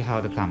basically how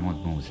the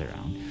kamod moves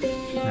around.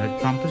 Now,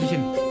 the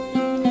composition.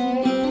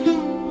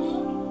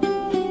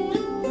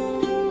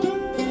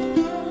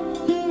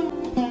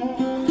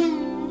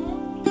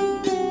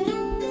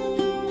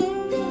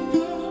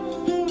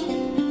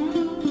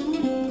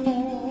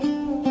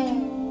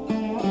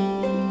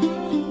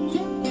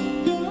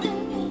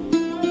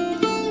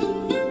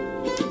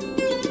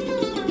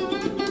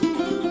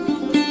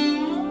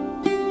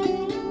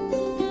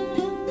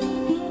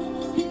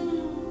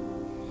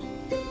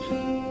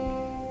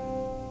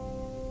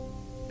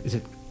 Is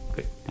it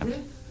good?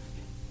 Okay.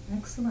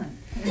 Excellent.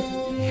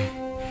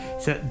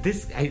 So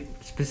this, I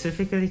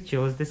specifically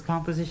chose this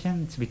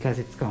composition. It's because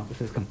it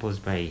was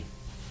composed by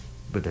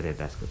Buddhadev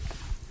Dasgupta.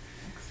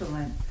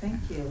 Excellent.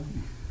 Thank you.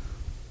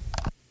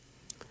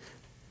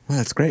 Well,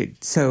 that's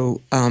great.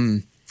 So,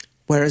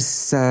 where is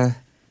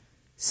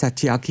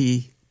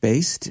Satyaki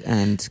based,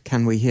 and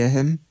can we hear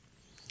him?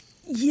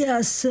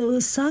 Yeah, so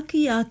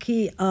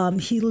Sakyaki,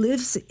 he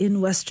lives in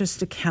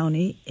Westchester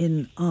County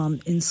in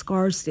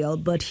Scarsdale,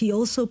 but he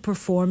also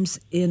performs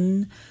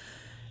in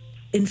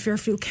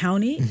Fairfield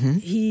County.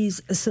 He's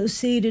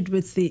associated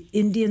with the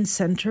Indian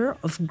Center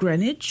of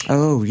Greenwich.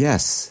 Oh,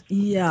 yes.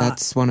 Yeah.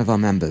 That's one of our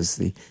members,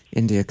 the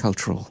India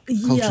Culture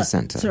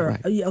Center.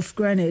 Right. Of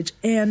Greenwich.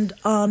 And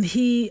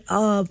he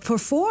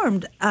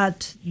performed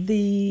at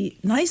the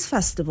NICE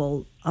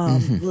Festival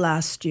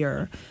last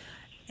year.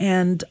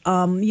 And,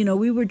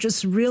 we were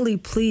just really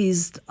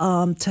pleased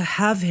to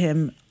have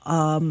him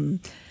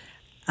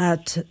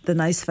at the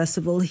NICE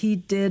Festival. He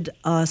did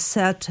a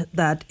set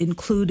that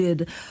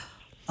included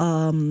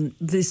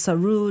the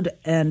sarod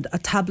and a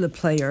tabla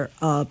player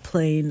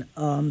playing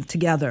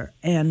together.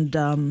 And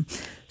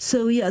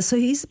so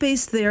he's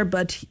based there,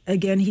 but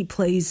again, he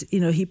plays,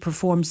 he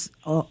performs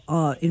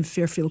in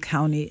Fairfield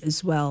County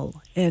as well.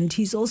 And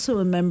he's also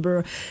a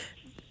member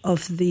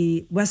of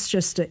the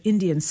Westchester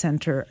Indian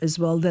Center as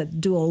well,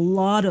 that do a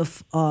lot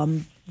of,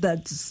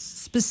 that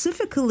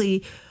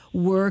specifically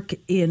work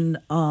in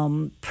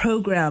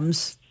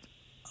programs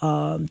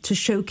to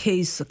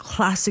showcase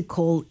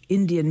classical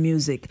Indian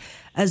music,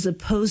 as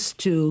opposed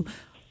to,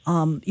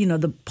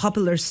 the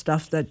popular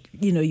stuff that,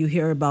 you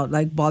hear about,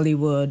 like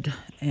Bollywood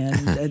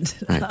and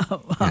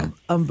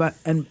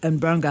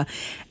Bhangra.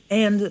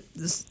 And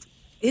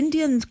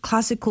Indian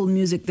classical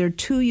music, there are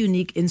two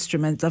unique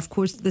instruments. Of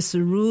course, the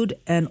sarod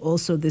and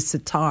also the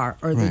sitar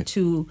are the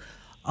two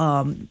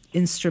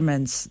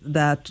instruments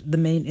the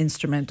main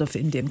instrument of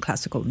Indian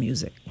classical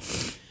music.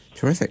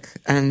 Terrific.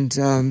 And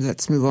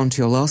let's move on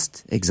to your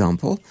last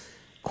example.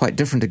 Quite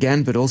different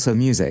again, but also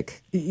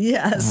music.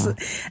 Yes.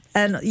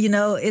 And,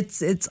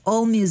 it's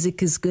all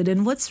music is good.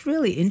 And what's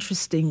really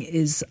interesting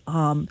is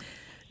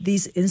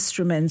these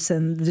instruments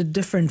and the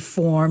different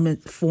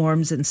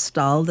forms and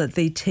style that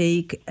they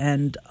take.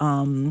 And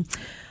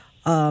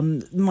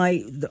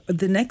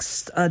the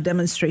next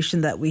demonstration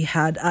that we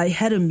had, I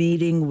had a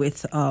meeting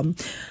with a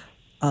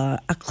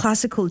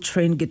classical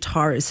trained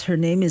guitarist. Her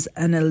name is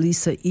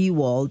Annalisa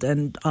Ewald,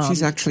 and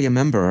she's actually a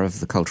member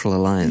of the Cultural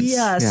Alliance.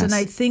 Yes, and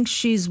I think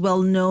she's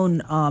well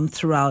known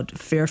throughout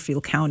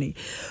Fairfield County.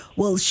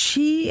 Well,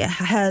 she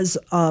has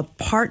a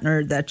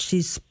partner that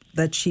she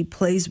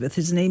plays with.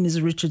 His name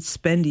is Richard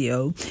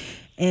Spendio,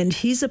 and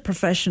he's a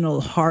professional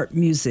harp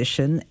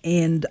musician.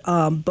 And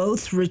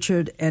both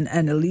Richard and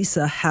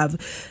Annalisa have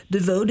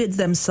devoted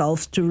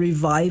themselves to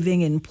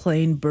reviving and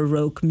playing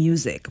Baroque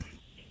music.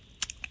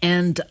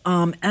 And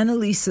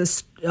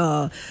Annalisa,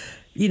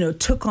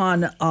 took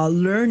on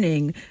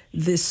learning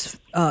this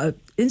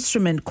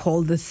instrument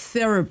called the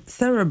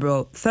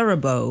theorbo,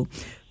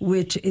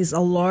 which is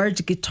a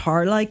large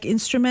guitar-like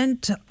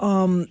instrument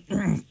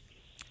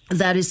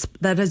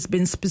that has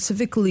been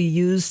specifically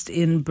used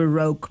in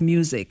Baroque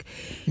music.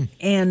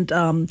 And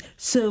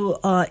so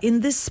in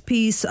this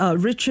piece,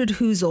 Richard,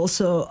 who's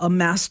also a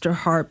master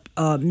harp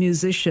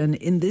musician,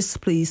 in this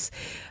piece,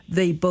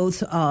 they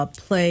both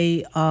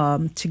play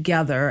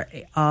together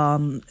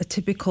a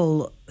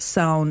typical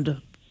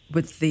sound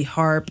with the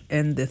harp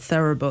and the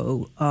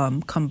theorbo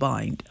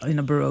combined in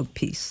a Baroque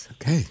piece.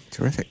 Okay,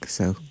 terrific.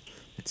 So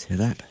let's hear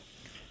that.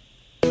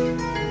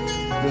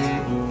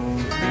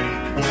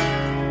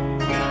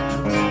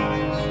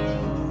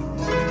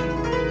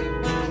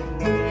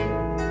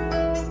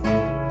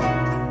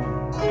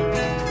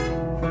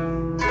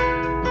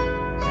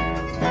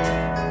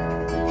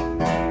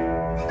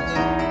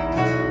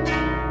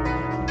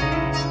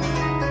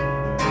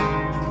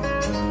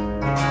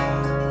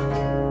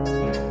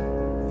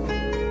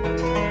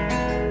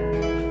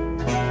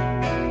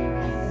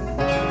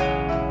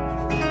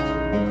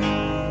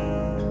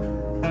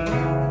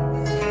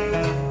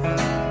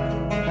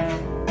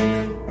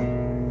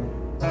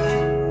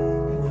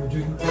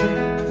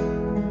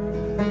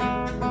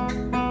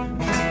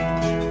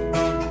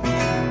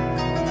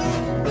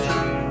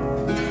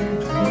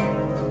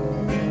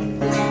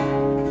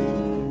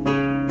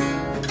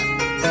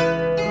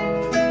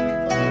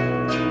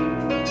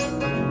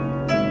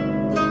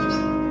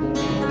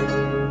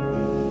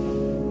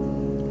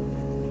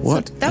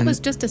 What? So that was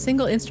just a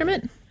single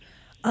instrument?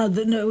 No,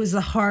 it was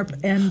the harp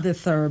and the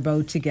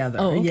theorbo together.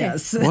 Oh, okay.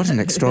 Yes. What an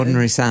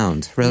extraordinary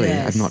sound. Really,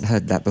 Yes. I've not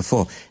heard that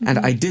before. And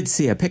I did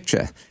see a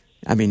picture.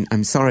 I mean,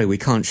 I'm sorry we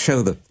can't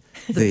show the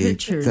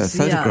pictures, the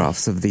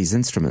photographs of these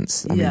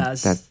instruments. I mean,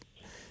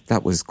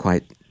 that was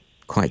quite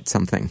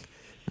something,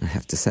 I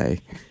have to say.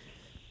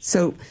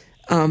 So,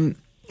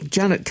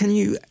 Janet,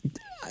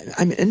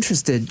 I'm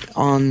interested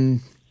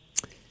on,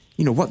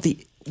 what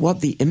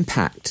the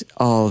impact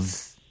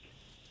of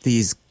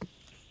these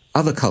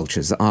other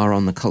cultures are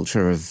on the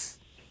culture of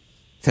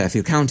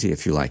Fairfield County,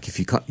 if you like.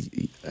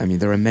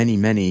 There are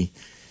many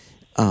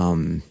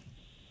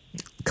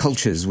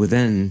cultures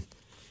within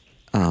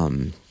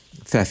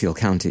Fairfield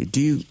County.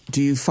 Do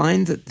you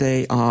find that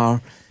they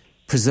are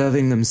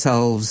preserving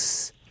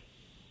themselves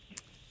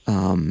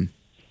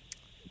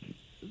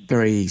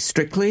very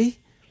strictly,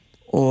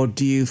 or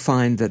do you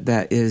find that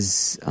there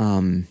is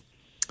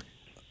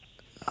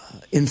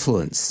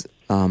influence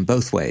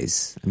both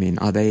ways? I mean,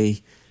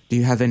 do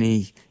you have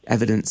any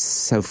evidence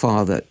so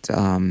far that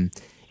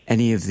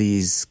any of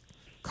these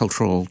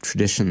cultural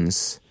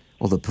traditions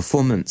or the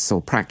performance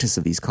or practice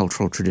of these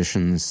cultural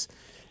traditions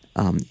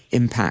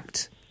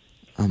impact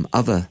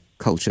other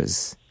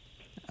cultures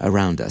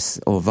around us,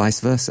 or vice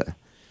versa?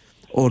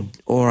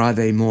 Or are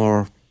they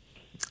more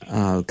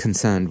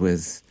concerned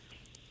with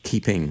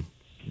keeping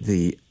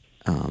the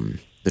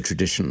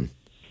tradition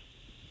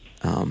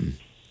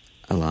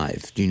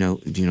alive? Do you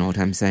know what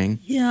I'm saying?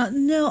 Yeah,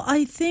 no,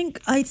 I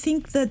think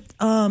that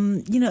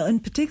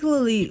and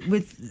particularly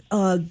with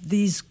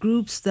these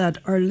groups that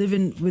are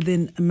living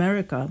within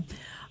America,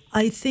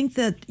 I think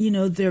that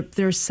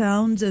their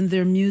sounds and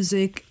their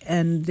music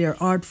and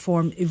their art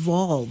form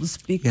evolves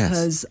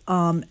because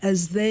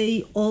as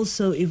they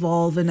also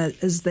evolve and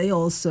as they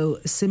also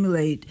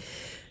assimilate,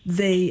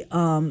 they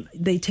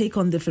take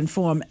on different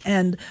form.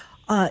 And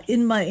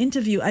in my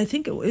interview, I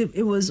think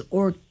it was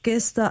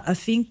Orquesta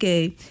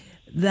Afinque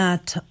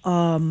that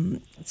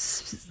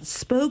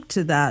spoke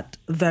to that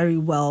very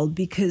well,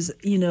 because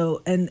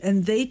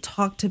and they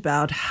talked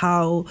about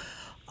how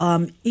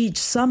each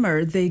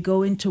summer they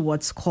go into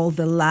what's called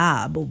the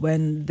lab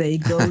when they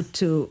go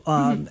to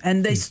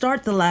and they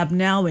start the lab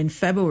now in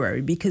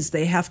February because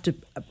they have to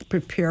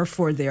prepare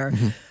for their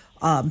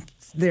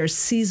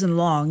season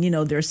long.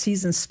 Their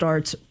season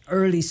starts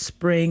early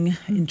spring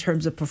in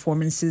terms of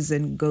performances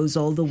and goes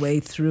all the way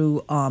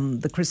through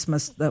the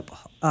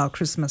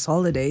Christmas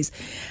holidays,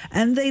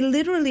 and they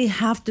literally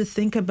have to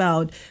think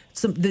about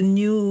the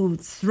new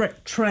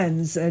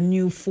trends and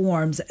new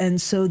forms,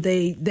 and so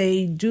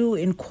they do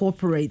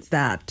incorporate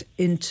that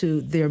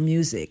into their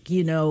music.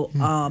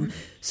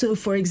 So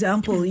for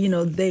example,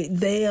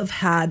 they have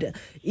had,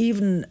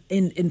 even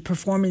in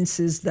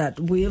performances that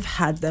we have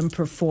had them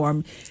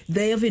perform,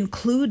 they have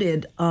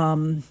included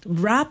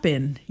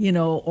rapping,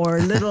 or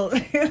a little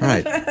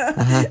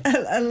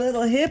a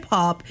little hip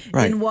hop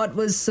in what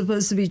was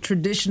supposed to be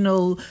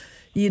traditional,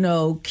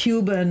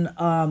 Cuban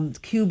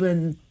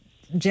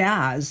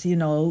jazz,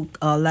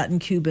 Latin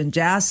Cuban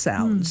jazz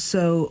sounds.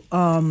 So,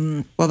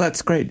 well,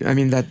 that's great. I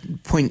mean, that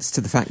points to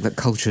the fact that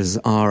cultures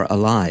are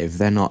alive.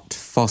 They're not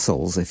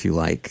fossils, if you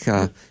like.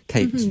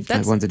 Kate,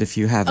 I wondered if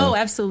you have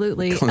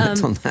absolutely.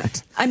 Comment on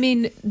that. I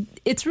mean,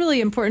 it's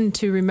really important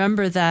to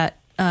remember that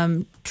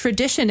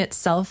tradition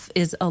itself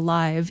is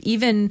alive,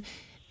 and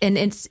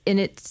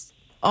it's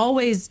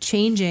always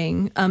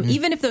changing.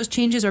 Even if those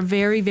changes are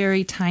very,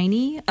 very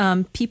tiny,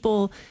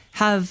 people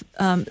have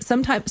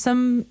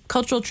some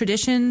cultural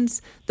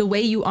traditions. The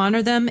way you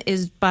honor them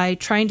is by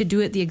trying to do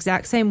it the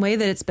exact same way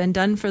that it's been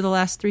done for the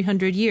last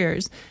 300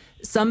 years.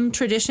 Some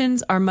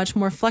traditions are much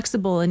more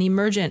flexible and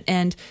emergent,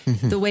 and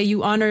the way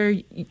you honor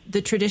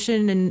the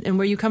tradition and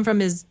where you come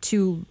from is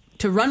to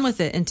run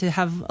with it and to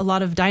have a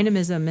lot of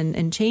dynamism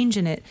and change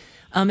in it.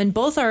 And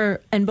both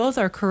are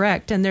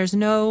correct. And there's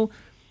no,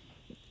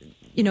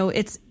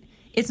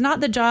 it's not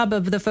the job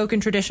of the folk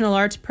and traditional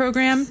arts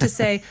program to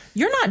say,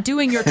 you're not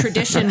doing your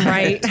tradition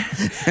right.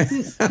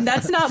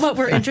 That's not what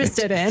we're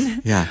interested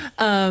in. Yeah.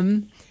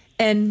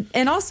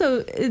 And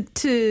also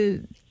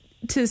to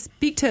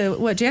speak to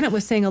what Janet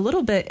was saying a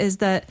little bit is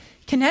that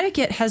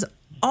Connecticut has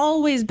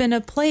always been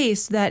a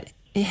place that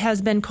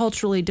has been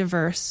culturally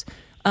diverse,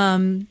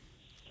 and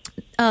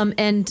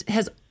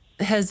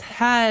has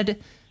had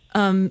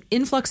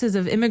influxes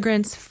of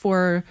immigrants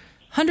for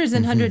hundreds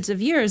and hundreds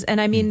of years. And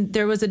I mean,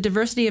 there was a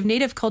diversity of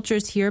native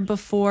cultures here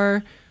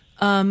before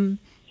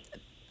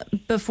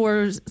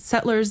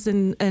settlers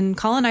and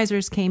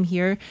colonizers came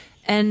here,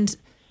 and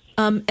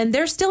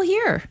they're still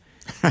here.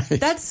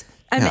 Right.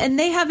 And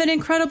they have an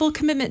incredible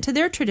commitment to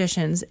their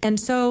traditions. And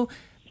so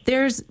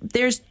there's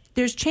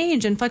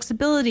change and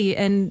flexibility,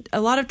 and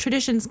a lot of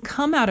traditions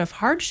come out of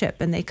hardship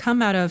and they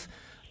come out of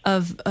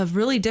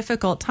really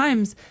difficult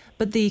times.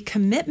 But the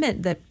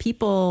commitment that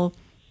people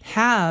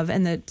have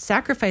and the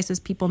sacrifices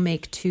people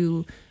make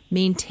to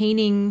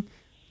maintaining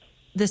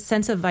this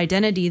sense of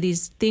identity,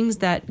 these things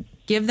that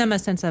give them a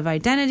sense of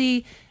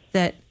identity,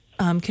 that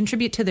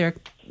contribute to their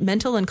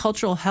mental and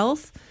cultural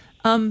health,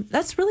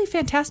 that's really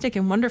fantastic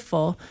and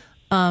wonderful.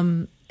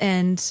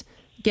 and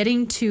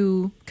getting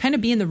to kind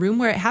of be in the room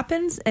where it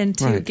happens and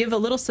to give a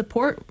little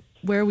support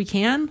where we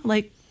can.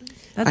 Like,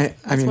 that's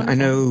wonderful. I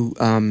know,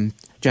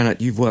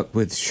 Janet, you've worked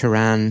with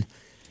Sharan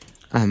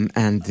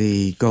and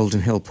the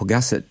Golden Hill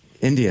Pawgasset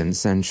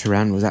Indians, and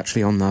Sharan was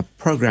actually on the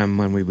program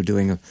when we were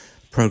doing a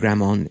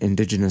program on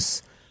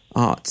Indigenous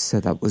art. So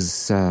that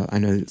was, I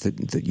know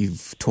that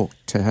you've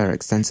talked to her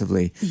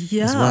extensively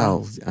as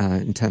well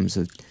in terms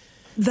of...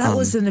 That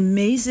was an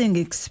amazing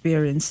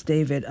experience,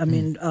 David. I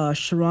mean,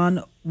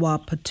 Sharan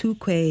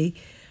Wapatuque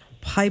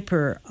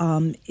Piper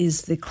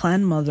is the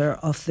clan mother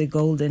of the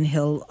Golden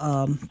Hill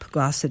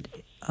Pawgasset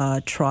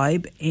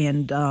tribe,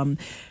 and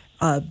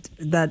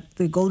that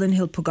the Golden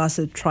Hill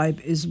Pawgasset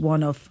tribe is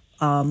one of,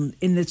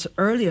 in its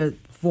earlier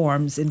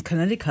forms in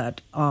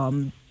Connecticut,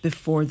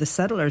 before the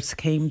settlers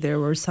came, there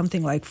were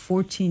something like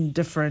 14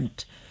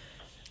 different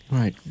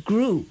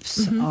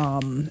groups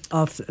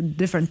of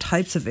different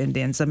types of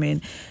Indians. I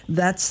mean,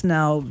 that's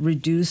now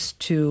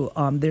reduced to,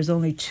 there's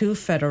only 2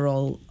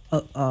 federal...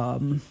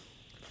 So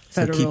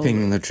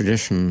keeping the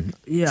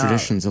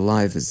traditions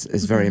alive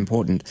is very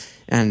important.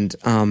 And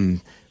we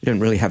don't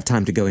really have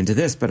time to go into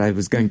this, but I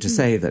was going to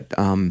say that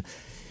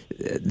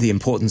the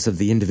importance of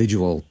the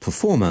individual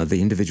performer,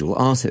 the individual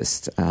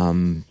artist,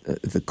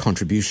 the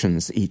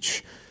contributions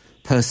each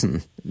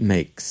person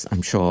makes,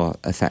 I'm sure,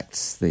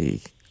 affects the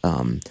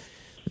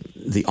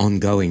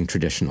ongoing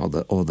tradition or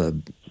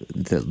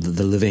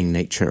the living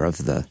nature of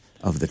the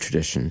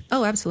tradition.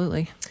 Oh,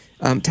 absolutely.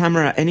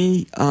 Tamara,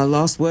 any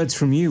last words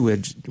from you?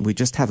 We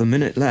just have a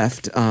minute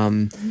left.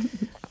 Your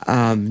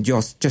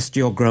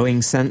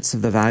growing sense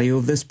of the value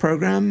of this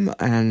program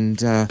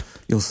and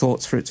your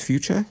thoughts for its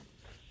future?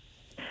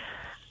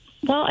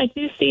 Well, I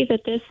do see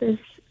that this is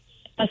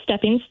a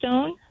stepping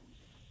stone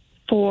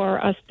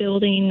for us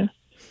building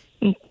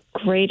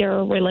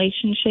greater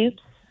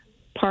relationships,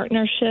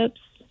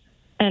 partnerships,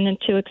 and then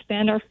to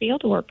expand our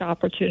fieldwork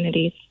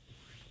opportunities.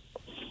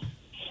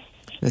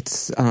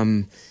 That's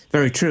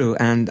very true,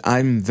 and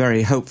I'm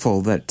very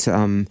hopeful that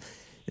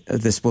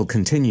this will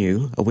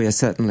continue. We are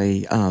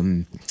certainly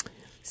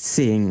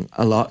seeing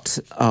a lot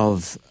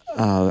of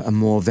a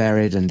more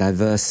varied and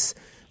diverse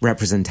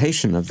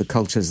representation of the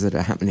cultures that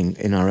are happening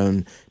in our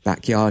own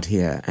backyard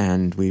here,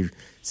 and we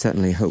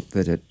certainly hope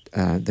that it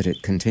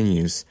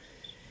continues.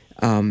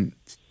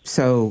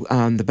 So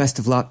the best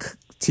of luck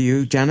to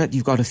you, Janet.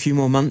 You've got a few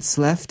more months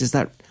left. Is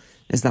that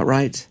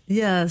right?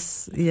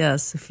 Yes, a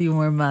few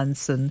more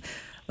months, and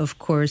of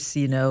course,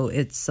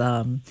 it's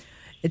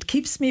it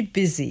keeps me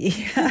busy,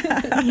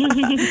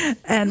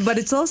 but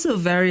it's also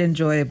very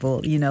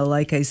enjoyable.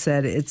 Like I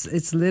said,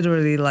 it's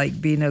literally like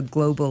being a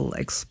global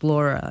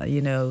explorer.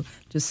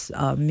 Just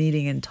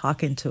meeting and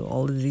talking to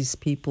all of these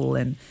people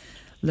and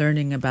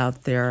learning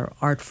about their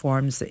art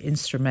forms, the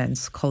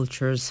instruments,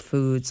 cultures,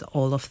 foods,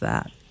 all of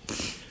that.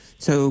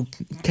 So,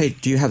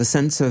 Kate, do you have a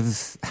sense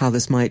of how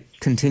this might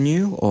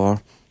continue,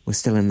 or we're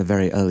still in the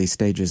very early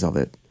stages of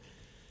it?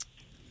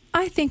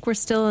 I think we're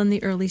still in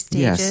the early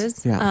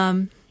stages. Yes, yeah.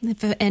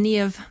 If any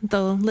of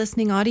the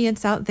listening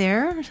audience out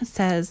there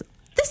says,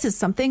 this is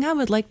something I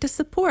would like to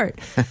support,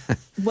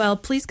 well,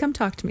 please come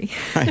talk to me.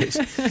 Right.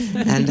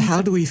 And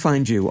how do we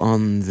find you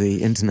on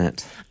the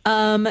internet?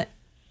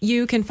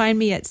 You can find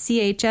me at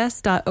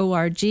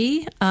chs.org.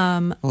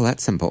 Well,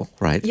 that's simple,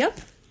 right? Yep.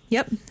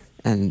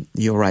 And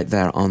you're right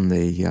there on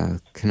the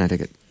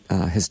Connecticut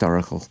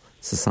Historical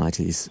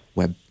Society's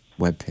web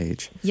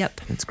page.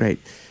 Yep. That's great.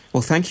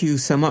 Well, thank you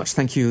so much.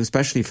 Thank you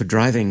especially for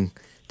driving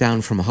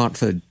down from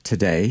Hartford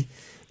today.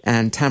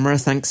 And Tamara,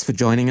 thanks for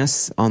joining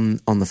us on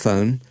the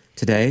phone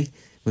today.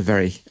 We're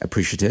very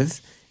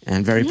appreciative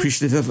and very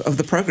appreciative of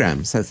the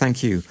program. So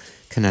thank you,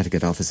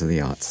 Connecticut Office of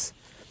the Arts.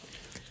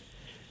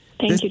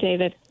 Thank you,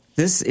 David.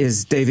 This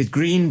is David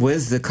Green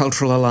with the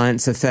Cultural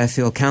Alliance of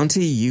Fairfield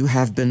County. You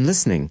have been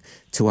listening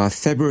to our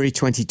February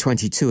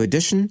 2022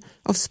 edition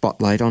of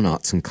Spotlight on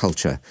Arts and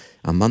Culture,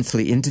 a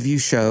monthly interview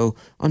show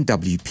on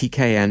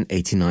WPKN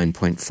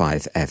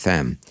 89.5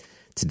 FM.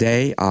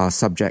 Today, our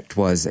subject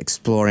was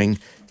exploring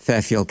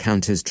Fairfield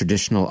County's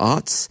traditional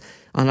arts,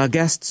 and our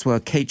guests were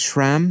Kate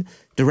Schramm,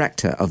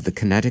 Director of the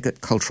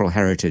Connecticut Cultural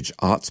Heritage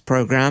Arts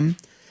Program,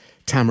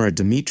 Tamara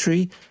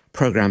Dimitri,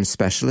 Program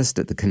Specialist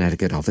at the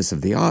Connecticut Office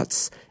of the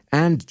Arts,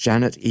 and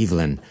Janet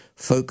Evelyn,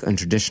 Folk and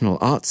Traditional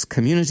Arts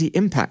Community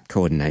Impact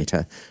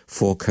Coordinator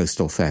for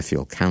Coastal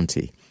Fairfield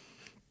County.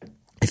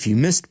 If you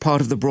missed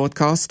part of the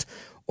broadcast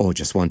or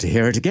just want to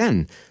hear it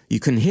again, you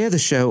can hear the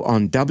show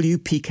on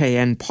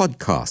WPKN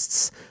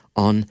Podcasts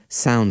on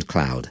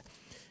SoundCloud.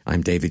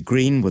 I'm David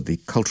Green with the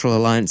Cultural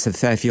Alliance of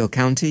Fairfield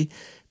County.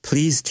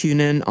 Please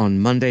tune in on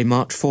Monday,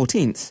 March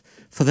 14th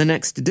for the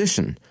next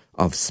edition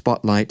of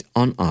Spotlight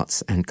on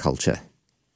Arts and Culture.